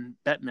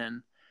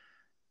Bettman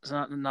is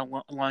not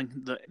allowing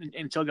the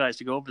NHL guys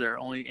to go over there.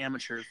 Only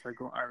amateurs are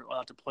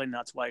allowed to play, and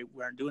that's why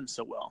we aren't doing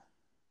so well.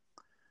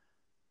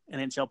 And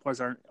NHL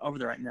players aren't over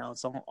there right now.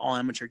 It's all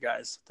amateur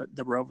guys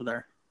that were over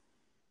there.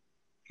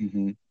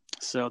 Mm-hmm.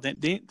 So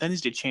that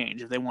needs to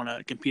change if they want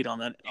to compete on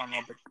the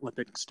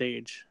Olympic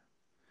stage.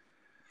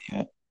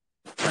 Yeah.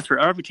 That's for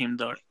every team,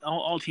 though.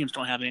 All teams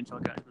don't have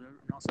NHL guys, but everyone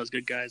else has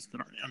good guys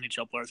that aren't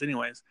NHL players,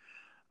 anyways.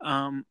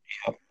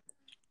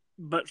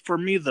 But for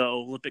me,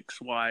 though,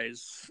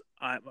 Olympics-wise,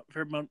 my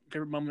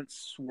favorite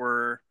moments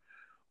were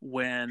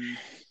when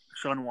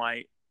Shaun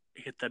White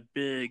hit the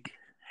big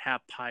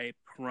half pipe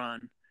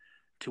run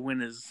to win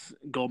his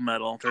third gold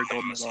medal.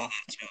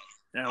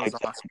 That was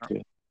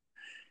awesome.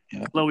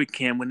 Yeah. Chloe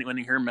Kim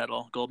winning her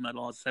gold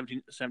medal at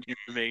 17 years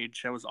of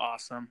age. That was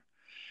awesome.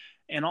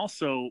 And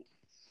also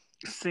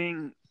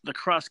seeing the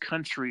cross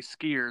country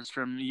skiers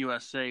from the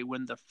USA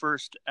win the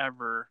first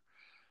ever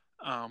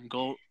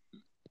gold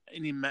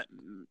any medal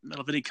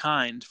of any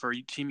kind for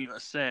Team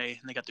USA,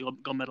 and they got the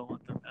gold medal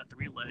at the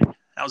relay.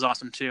 That was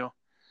awesome too.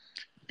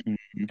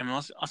 Mm-hmm. And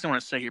also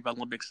want to say here about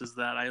Olympics is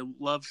that I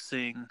love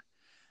seeing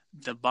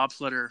the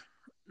bobsledder,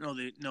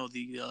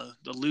 the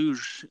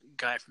luge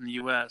guy from the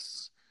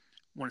US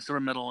won a silver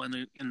medal in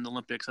the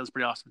Olympics. That was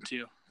pretty awesome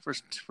too.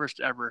 First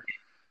ever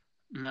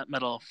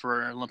medal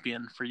for an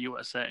Olympian for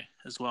USA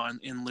as well,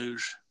 in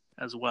luge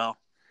as well.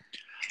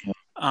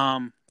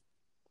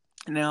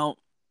 Now,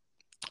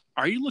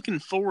 are you looking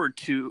forward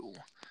to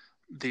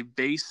the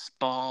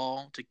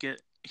baseball to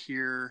get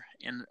here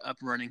and up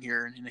and running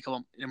here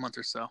in a month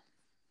or so?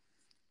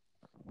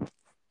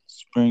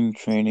 Spring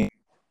training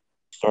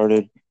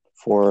started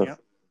for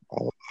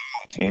all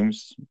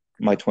teams.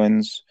 My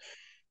Twins,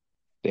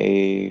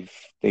 they've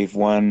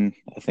won,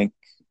 I think,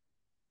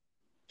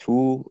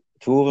 two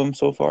of them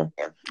so far.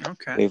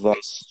 Okay. They've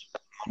lost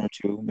one or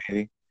two,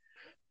 maybe.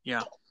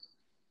 Yeah.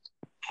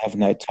 I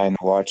haven't had time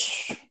to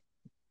watch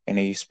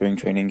any spring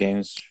training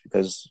games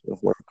because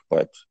of work,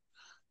 but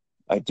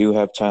I do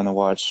have time to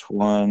watch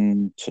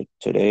one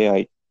today.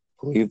 I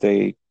believe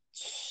they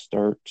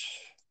start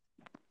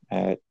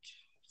at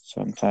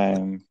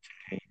sometime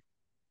today.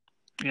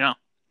 Yeah.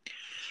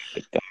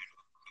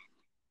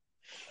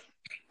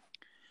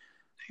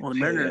 Well, the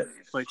Mariners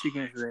play 2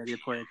 games today. They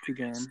play 2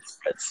 games.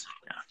 Yeah.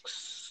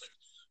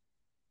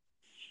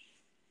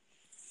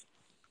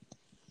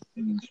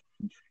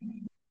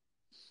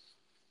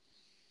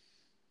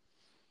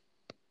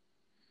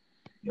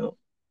 Yep.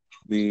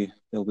 They'll be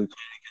playing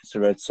against the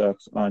Red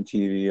Sox on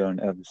TV on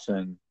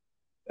Evanston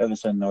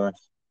North.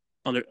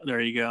 Oh,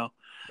 there you go.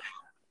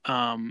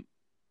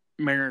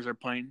 Mariners are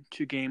playing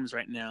 2 games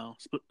right now,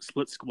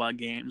 split squad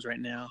games right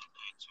now.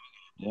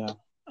 Yeah.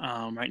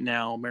 Right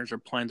now, Mariners are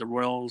playing the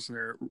Royals, and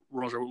the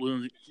Royals are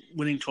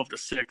winning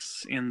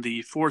 12-6 in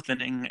the 4th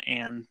inning,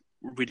 and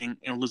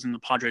losing the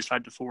Padres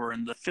 5-4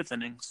 in the 5th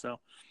inning.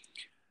 So,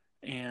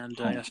 and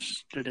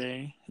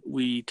yesterday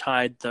we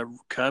tied the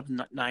Cubs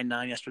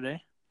 9-9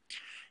 yesterday,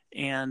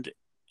 and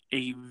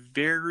a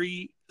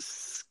very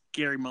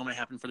scary moment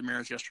happened for the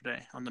Mariners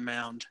yesterday on the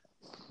mound.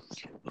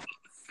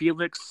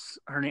 Felix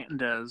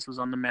Hernandez was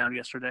on the mound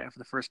yesterday for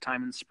the first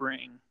time in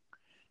spring.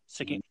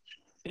 Second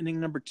inning,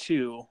 number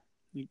 2.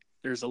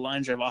 There's a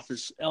line drive off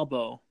his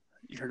elbow.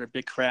 You heard a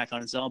big crack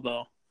on his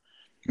elbow,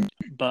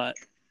 but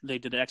they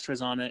did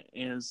X-rays on it,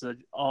 and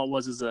all it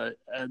was is a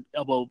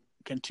elbow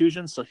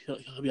contusion. So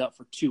he'll be out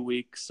for 2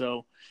 weeks.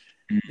 So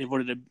they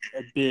avoided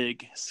a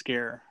big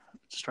scare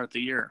to start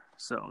the year.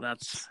 So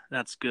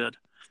that's good.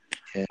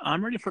 Yeah.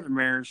 I'm ready for the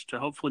Mariners to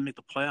hopefully make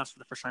the playoffs for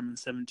the first time in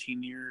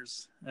 17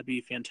 years. That'd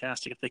be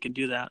fantastic if they can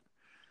do that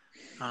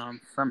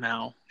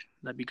somehow.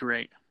 That'd be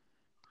great.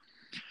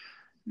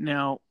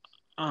 Now,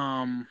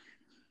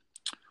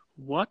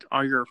 what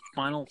are your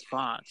final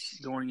thoughts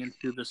going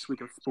into this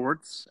week of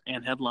sports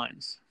and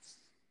headlines?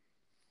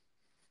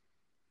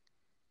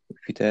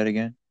 Repeat that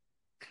again.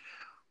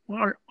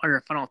 What are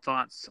your final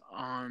thoughts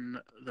on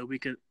the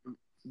week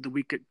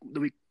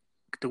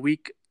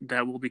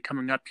that will be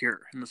coming up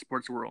here in the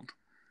sports world?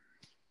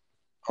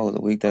 Oh,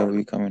 the week that will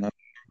be coming up.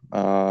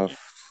 Let's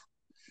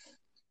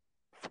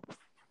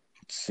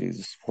see,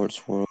 the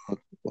sports world.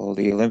 Well,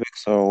 the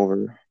Olympics are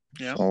over.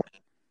 Yeah. So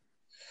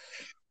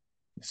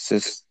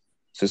it's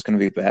just going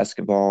to be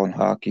basketball and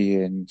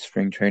hockey and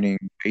spring training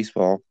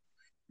baseball.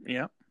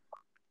 Yeah.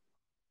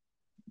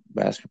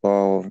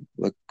 Basketball,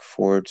 look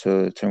forward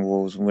to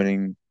Timberwolves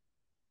winning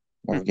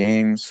more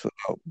games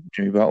without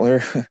Jimmy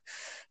Butler.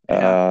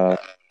 Yeah.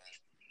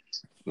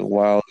 The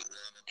Wild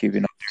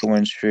keeping up their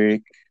win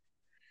streak.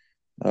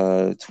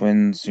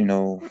 Twins,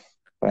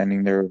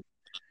 finding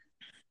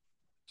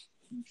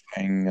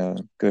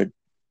good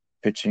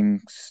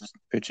pitching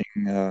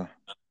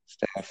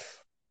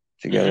staff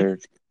together.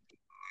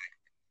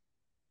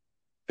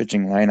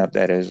 Pitching lineup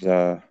that is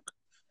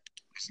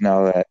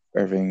now that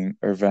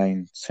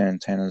Irvine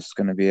Santana is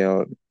going to be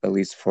out at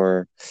least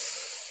for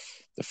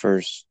the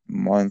first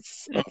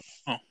month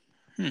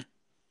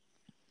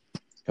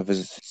of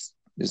his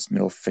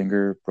middle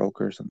finger broke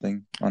or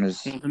something on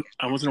his.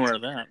 I wasn't aware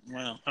of that.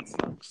 Wow, that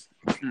sucks.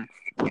 And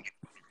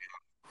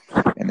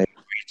they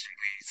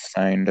recently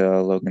signed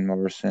Logan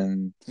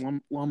Morrison.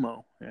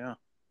 Lomo, yeah.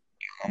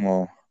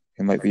 Lomo,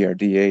 he might be our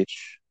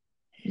DH.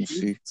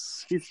 He's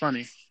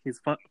funny. He's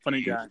a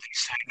funny guy.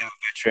 Yeah.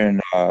 Veteran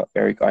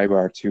Eric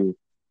Ibar too.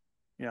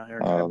 Yeah,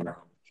 Eric Ibar.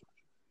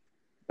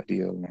 A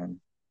deal,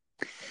 man.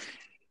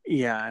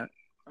 Yeah,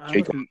 got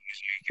him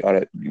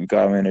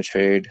in a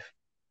trade.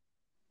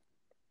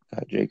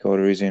 Got Jake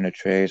Odorizzi in a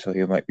trade, so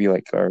he might be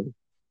like our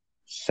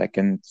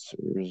second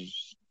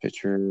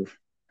pitcher.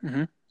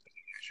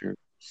 Pitcher.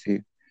 See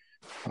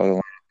how the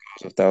line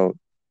goes without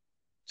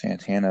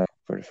Santana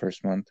for the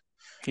first month.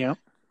 Yeah.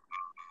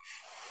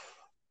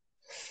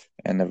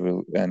 And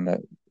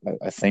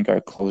I think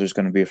our closer is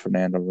going to be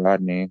Fernando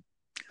Rodney.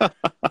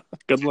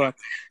 Good luck.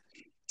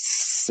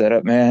 Set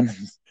up, man.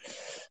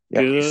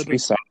 Yeah, Good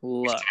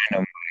luck.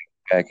 Him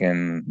back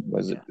in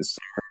it this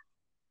summer?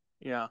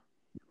 Yeah.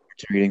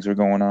 Meetings were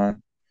going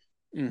on,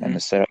 and the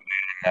setup.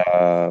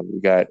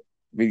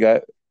 We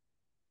got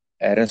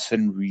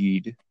Addison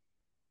Reed.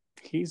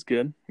 He's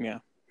good. Yeah,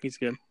 he's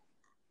good.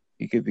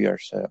 He could be our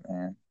setup,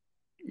 man.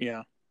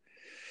 Yeah.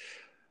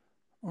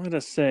 All I'm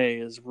gonna say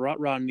is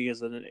Rodney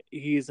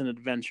he's an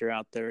adventure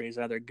out there. He's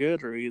either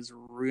good or he's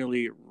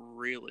really,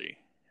 really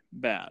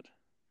bad.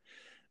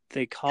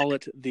 They call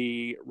it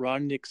the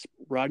Rodney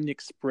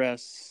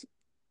Express,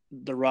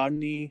 the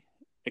Rodney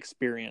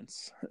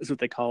Experience is what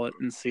they call it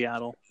in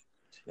Seattle.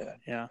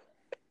 Yeah.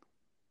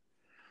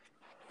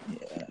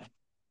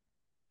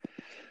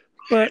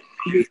 But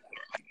the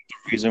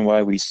reason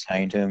why we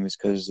signed him is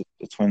because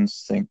the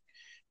Twins think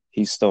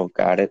he's still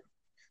got it.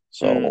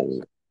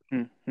 So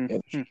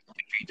if he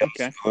does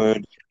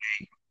good,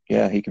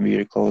 yeah, he can be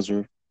a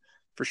closer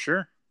for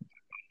sure.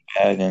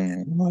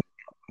 And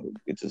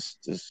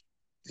just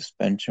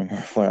bench him or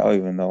what, I don't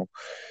even know.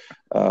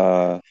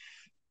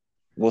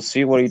 We'll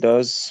see what he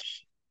does.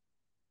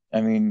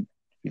 I mean,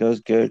 he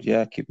does good.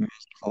 Yeah, keep him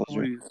as a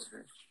closer. He's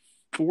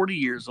 40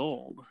 years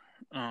old.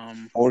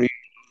 40.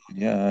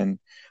 Yeah, and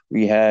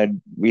we had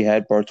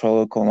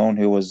Bartolo Colon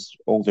who was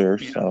older.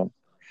 Yeah. So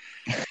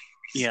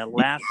yeah,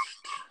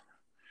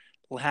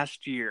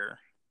 last year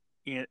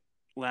with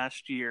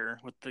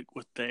the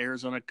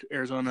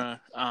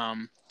Arizona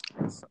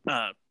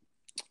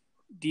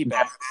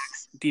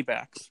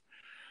D-backs.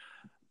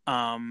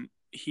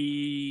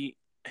 He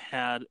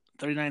had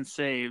 39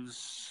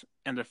 saves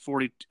and a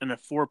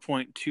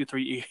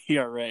 4.23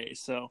 ERA.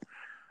 So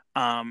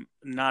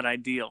not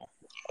ideal.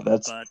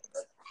 But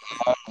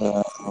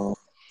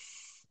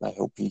I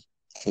hope he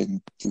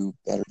can do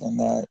better than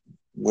that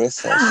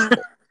with us.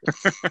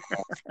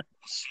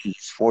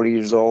 He's 40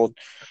 years old.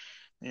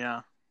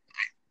 Yeah.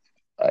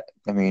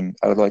 I mean,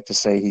 I would like to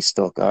say he's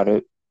still got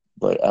it,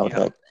 but I would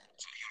have to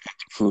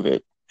prove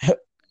it.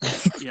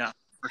 Yeah.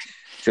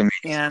 To me.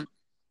 And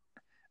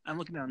I'm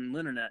looking on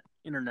the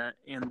internet,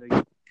 and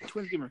the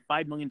Twins gave him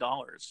 $5 million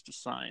to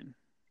sign.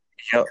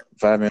 Yep,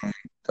 $5 million.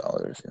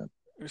 Yeah.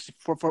 It was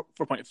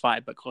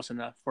 4.5, but close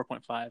enough.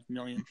 4.5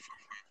 million.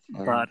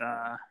 But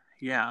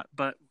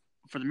but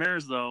for the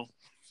Mariners though,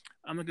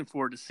 I'm looking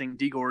forward to seeing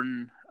D.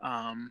 Gordon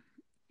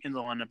in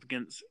the lineup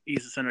against.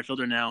 He's a center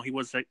fielder now.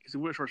 He's a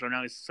shortstop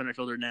now. He's a center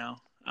fielder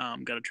now.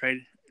 Got to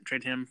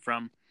trade him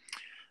from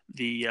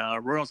the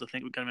Royals. I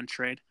think we got him in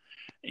trade,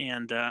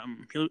 and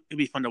he'll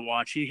be fun to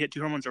watch. He hit 2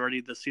 home runs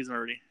already this season.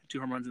 2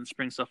 home runs in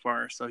spring so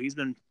far. So he's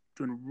been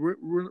doing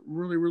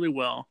really, really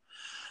well.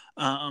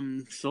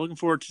 So looking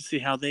forward to see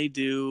how they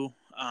do.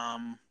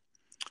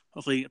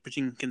 Hopefully,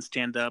 pitching can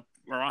stand up.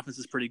 Our offense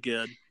is pretty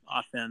good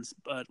offense,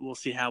 but we'll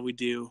see how we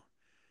do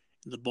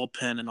in the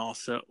bullpen and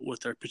also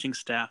with our pitching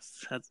staff.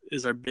 That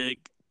is our big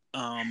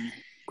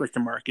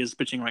question mark is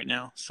pitching right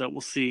now. So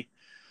we'll see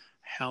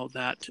how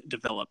that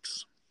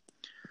develops.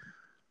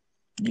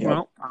 Yep.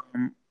 Well,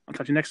 I'll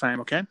talk to you next time,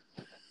 okay?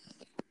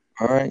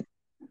 All right.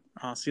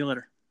 I'll see you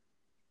later.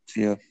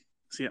 See ya.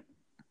 See ya.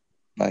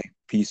 Bye.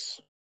 Peace.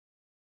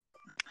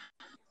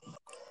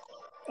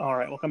 All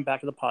right. Welcome back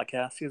to the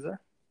podcast, Caesar.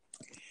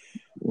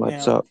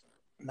 What's up?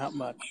 Not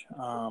much.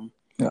 Now,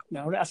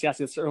 I would ask you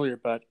this earlier,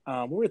 but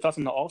what were your thoughts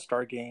on the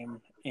All-Star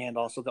game and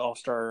also the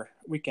All-Star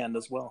weekend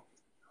as well?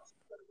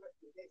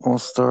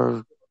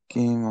 All-Star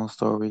game,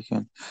 All-Star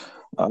weekend.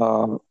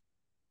 I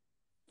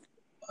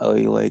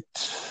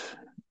liked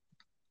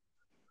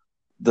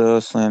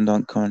the slam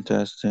dunk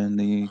contest and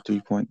the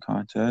 3-point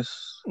contest.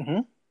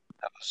 Mm-hmm.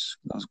 That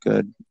was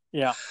good.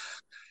 Yeah.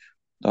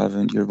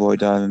 Your boy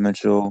Donovan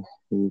Mitchell,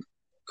 who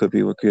could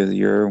be Rookie of the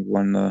Year,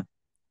 won the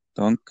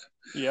dunk.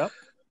 Yep.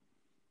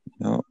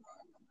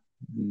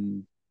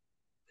 The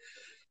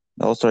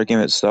All-Star game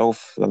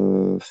itself,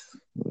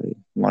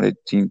 wanted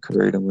Team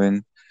Curry to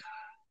win.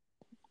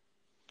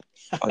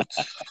 But,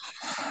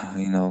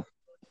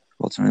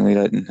 ultimately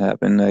that didn't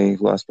happen. They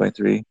lost by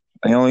 3.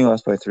 They only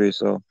lost by 3,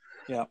 so.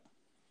 Yeah.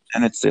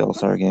 And it's the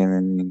All-Star game. I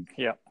mean.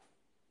 Yeah.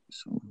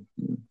 So.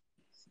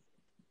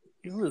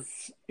 It was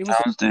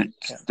Towns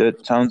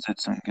did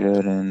some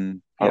good,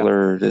 and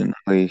Butler didn't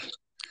really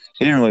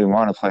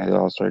want to play the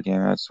All-Star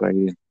game. That's why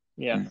he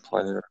didn't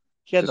play it.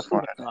 He had the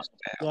flu.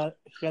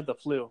 He had the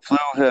flu.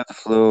 Had the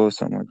flu,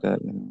 something like that.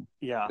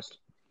 Yeah.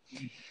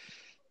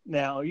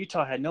 Now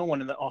Utah had no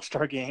one in the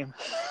All-Star game.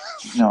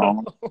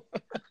 No.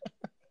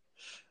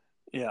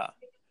 Yeah.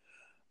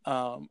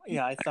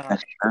 I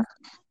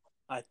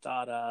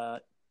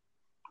thought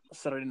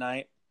Saturday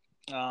night,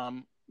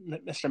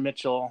 Mr.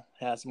 Mitchell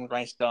had some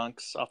nice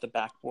dunks off the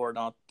backboard,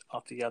 off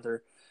the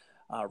other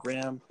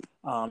rim.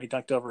 He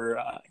dunked over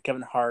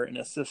Kevin Hart and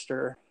his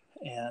sister,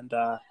 and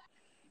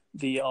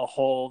the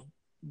whole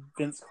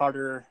Vince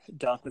Carter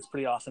dunk was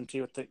pretty awesome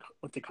too.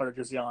 With the Carter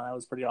jersey on, that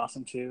was pretty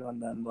awesome too.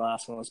 And then the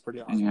last one was pretty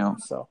awesome. Yeah.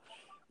 So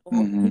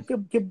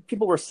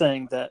people were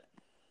saying that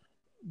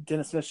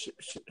Dennis Smith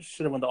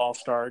should have won the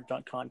All-Star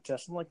dunk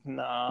contest. I'm like,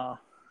 no,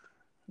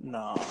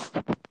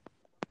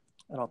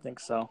 I don't think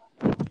so.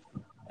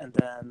 And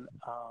then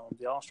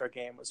the All-Star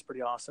game was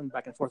pretty awesome,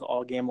 back and forth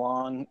all game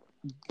long.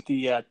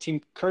 The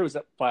team Curry was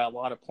up by a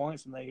lot of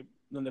points, and they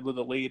blew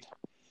the lead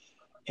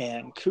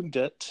and cooked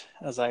it,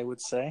 as I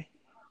would say.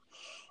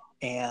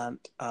 And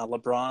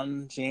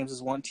LeBron James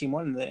is team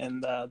one,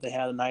 and they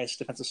had a nice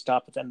defensive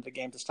stop at the end of the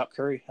game to stop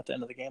Curry at the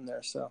end of the game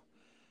there. So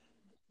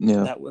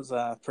that was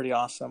pretty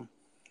awesome.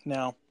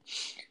 Now,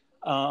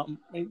 do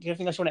you have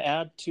anything else you want to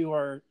add to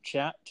our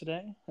chat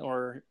today,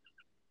 or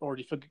do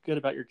you feel good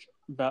about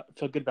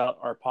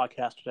our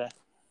podcast today?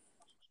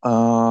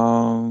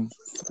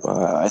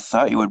 I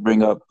thought you would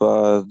bring up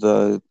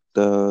the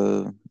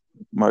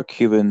Mark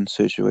Cuban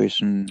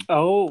situation.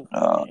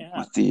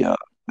 With the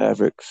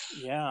Mavericks.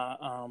 Yeah.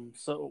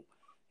 So,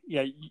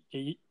 yeah,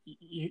 you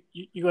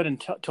go ahead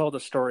and tell the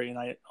story, and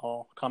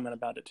I'll comment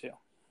about it too.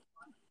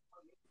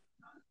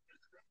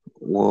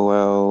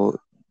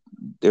 Well,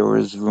 there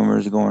was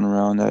rumors going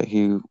around that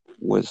he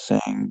was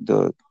saying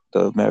the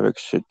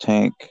Mavericks should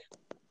tank,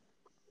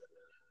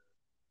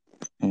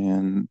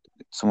 and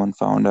someone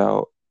found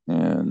out,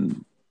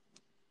 and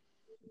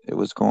it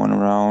was going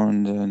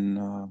around,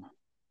 and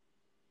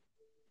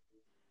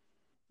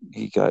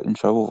he got in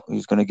trouble.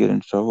 He's going to get in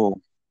trouble,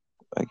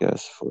 I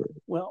guess.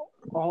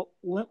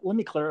 Let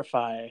me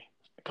clarify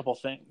a couple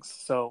things.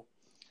 So,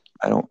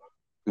 I don't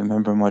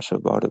remember much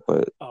about it,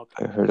 but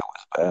I heard it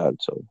was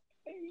bad. So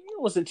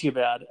it wasn't too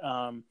bad.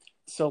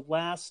 So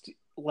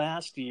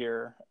last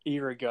year, a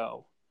year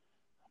ago,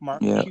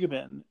 Mark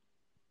Cuban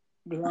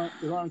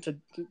was on to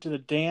the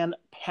Dan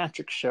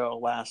Patrick show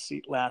last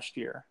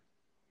year.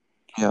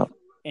 Yeah.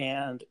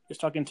 And he was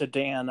talking to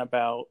Dan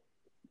about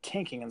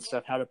tanking and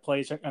stuff, how to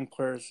play young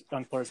players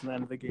in the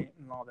end of the game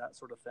and all that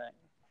sort of thing.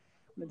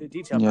 The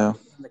detail. Yeah.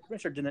 The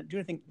commissioner didn't do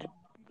anything.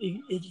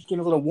 He just gave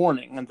a little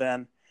warning, and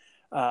then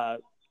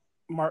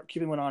Mark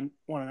Cuban went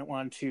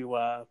on to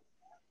I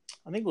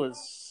think it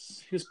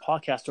was whose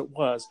podcast it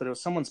was, but it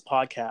was someone's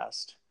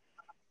podcast,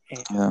 and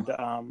I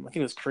think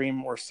it was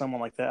Kareem or someone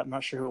like that. I'm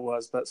not sure who it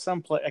was, but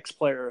some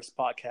ex-player's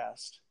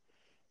podcast,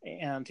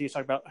 and he was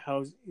talking about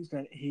how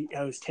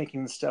he's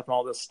taking stuff and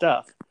all this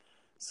stuff.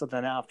 So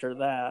then after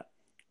that,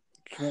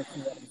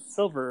 Commissioner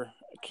Silver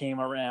came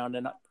around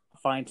and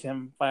fined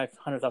him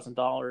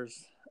 $500,000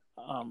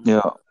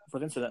 for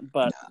the incident,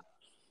 but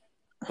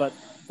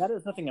that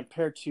is nothing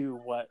compared to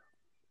what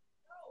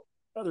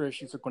other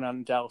issues are going on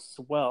in Dallas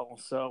as well.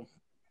 So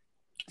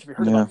if you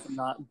heard about it or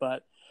not,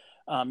 but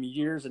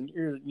years and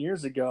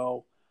years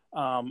ago,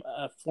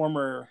 a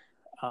former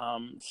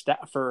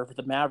staffer for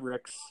the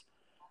Mavericks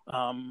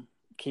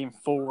came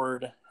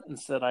forward and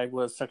said I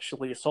was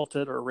sexually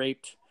assaulted or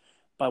raped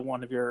by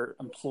one of your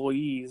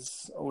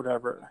employees or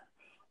whatever.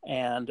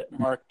 And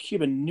Mark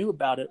Cuban knew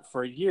about it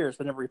for years,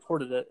 but never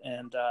reported it.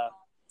 And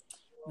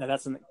now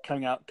that's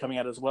coming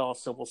out as well.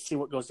 So we'll see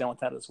what goes down with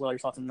that as well. Your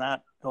thoughts on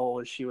that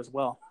whole issue as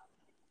well?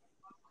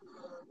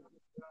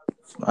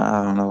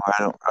 I don't know.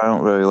 I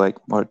don't really like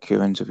Mark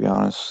Cuban, to be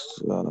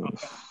honest. Okay.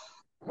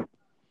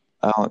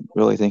 I don't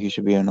really think he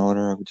should be an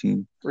owner of a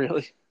team.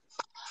 Really?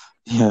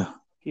 Yeah.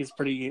 He's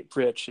pretty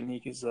rich, and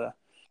he's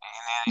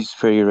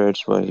pretty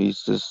rich, but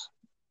he's just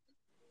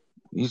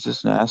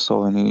an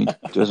asshole, and he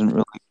doesn't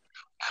really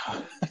care.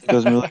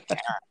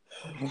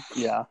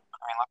 Yeah.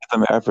 I mean, look at the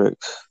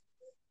Mavericks.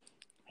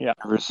 Yeah.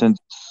 Ever since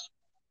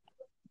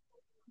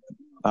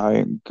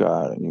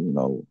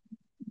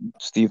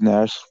Steve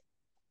Nash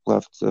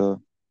left, they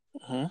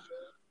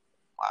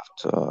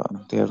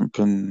haven't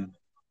been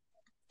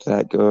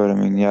that good. I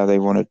mean, yeah, they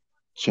won a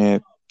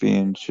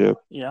championship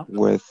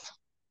with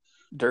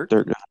Dirk,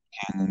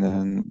 and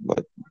then,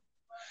 but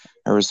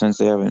ever since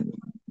they haven't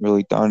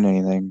really done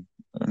anything.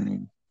 I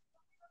mean,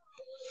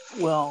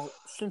 well,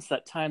 since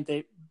that time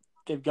they've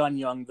gone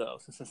young though.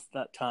 Since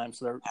that time,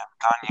 so they're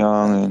gone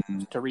young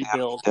and to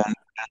rebuild.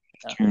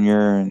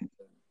 Junior and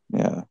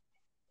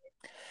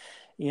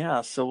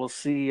yeah. So we'll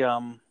see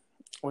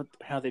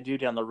how they do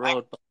down the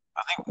road.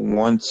 I think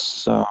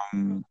once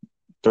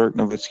Dirk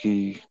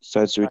Nowitzki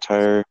decides to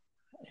retire,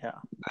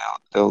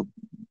 they'll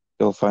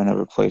find a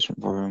replacement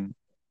for him.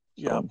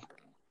 So.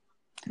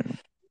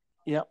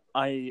 Yep,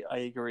 I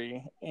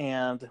agree.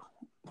 And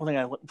one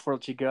thing before I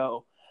let you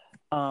go,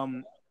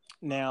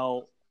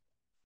 now,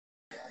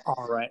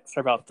 all right,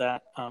 sorry about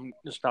that.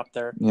 Just stopped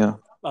there. Yeah.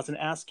 I was going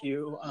to ask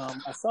you,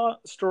 I saw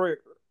a story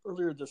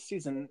earlier this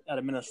season out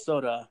of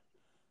Minnesota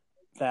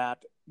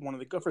that one of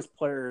the Gophers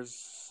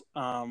players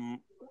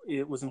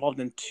it was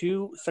involved in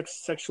 2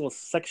 sexual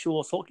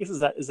assault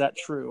cases. Is that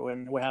true?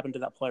 And what happened to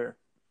that player?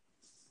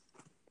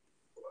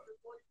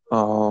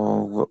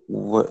 Oh,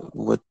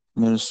 what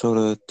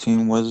Minnesota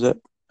team was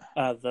it?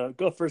 The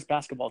Gophers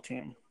basketball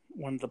team.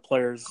 One of the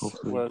players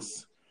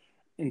was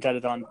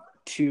indicted on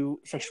 2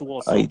 sexual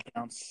assault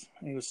counts.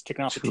 He was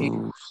taken off the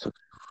team.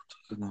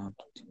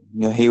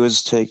 Yeah, he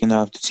was taken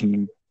off the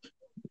team.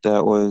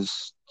 That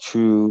was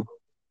true.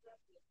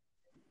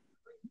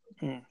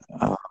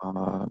 I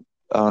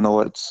don't know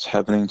what's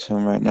happening to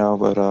him right now,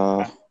 but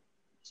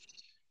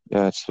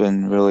yeah, it's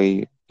been a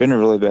really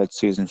bad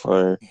season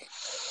for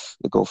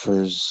the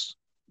Gophers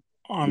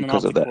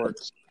because of that.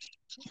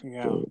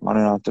 Yeah. So on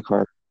and off the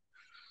court,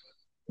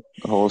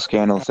 the whole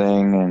scandal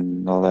thing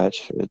and all that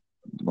shit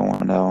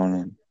going down,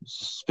 and it's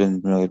just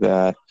been really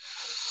bad.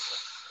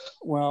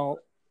 Well,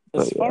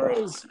 as far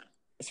as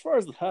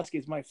the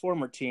Huskies, my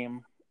former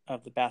team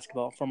of the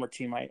basketball,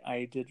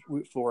 I did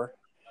root for.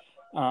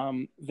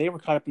 They were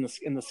caught up in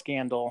the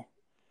scandal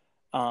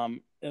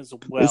as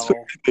well. It's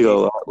been a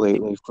lot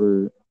lately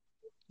for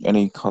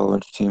any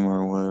college team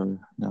or whatever.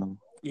 No.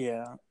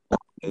 Yeah.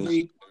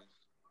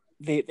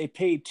 They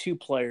paid 2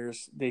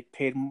 players. They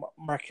paid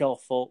Markelle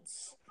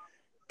Fultz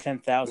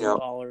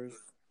 $10,000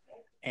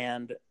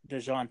 and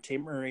DeJounte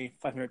Murray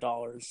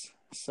 $500.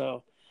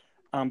 So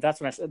that's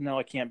when I said, no,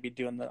 I can't be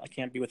doing that. I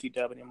can't be with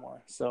UW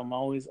anymore. So I'm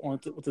always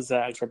with the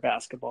Zags for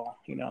basketball,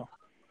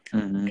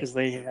 because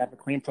they have a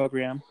clean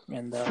program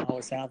and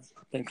always have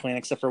been clean,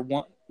 except for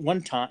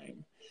one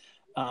time.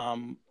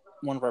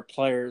 One of our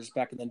players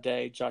back in the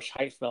day, Josh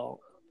Heitfeld,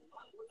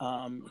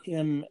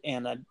 him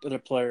and another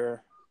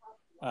player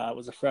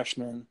was a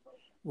freshman,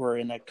 were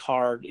in a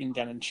car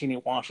down in Cheney,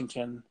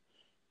 Washington,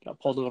 got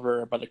pulled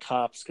over by the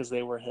cops because they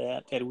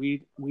had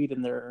weed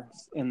in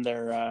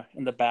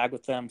the bag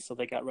with them, so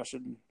they got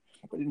arrested and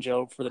put in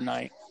jail for the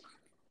night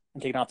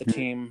and taken off the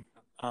team.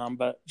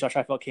 But Josh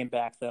Heitfeld came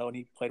back though, and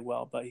he played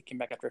well. But he came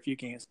back after a few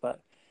games. But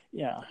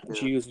yeah,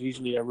 GU is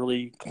usually a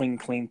really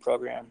clean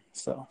program,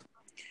 so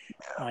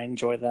I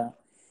enjoy that.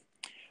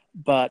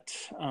 But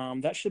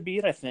that should be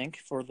it, I think,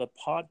 for the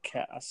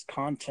podcast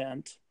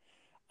content.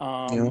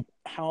 How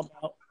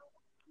about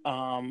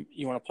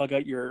you want to plug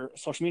out your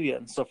social media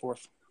and so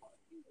forth?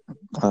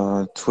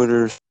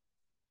 Twitter,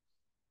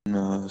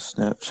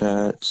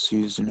 Snapchat,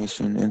 Caesar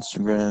Nation,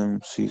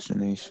 Instagram, Caesar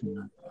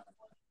Nation,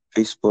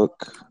 Facebook.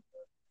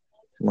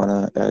 If you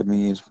want to add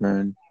me as a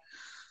friend,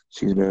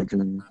 Caesar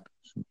Jr.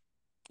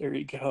 There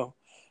you go.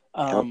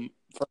 For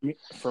me,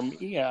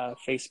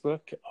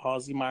 Facebook,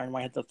 Ozzy Myron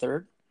Whitehead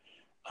III.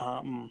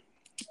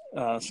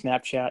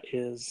 Snapchat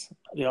is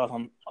the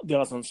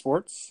Awesome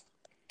Sports.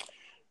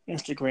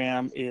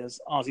 Instagram is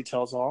Ozzy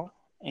Tells All,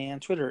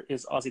 and Twitter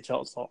is Ozzy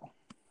Tells All.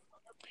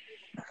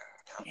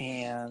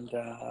 And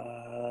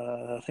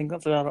I think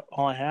that's about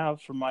all I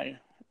have for my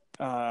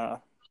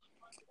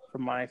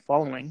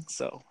following.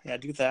 So yeah,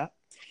 do that.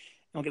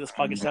 And I'll get this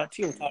podcast out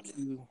to you. We'll talk to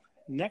you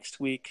next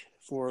week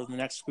for the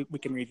next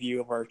weekend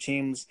review of our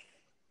team's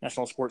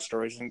national sports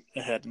stories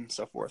ahead and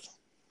so forth.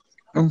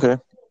 Okay.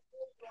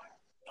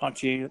 Talk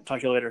to you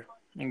later.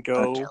 And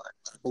go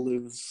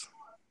Blues.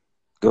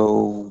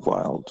 Go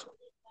Wild.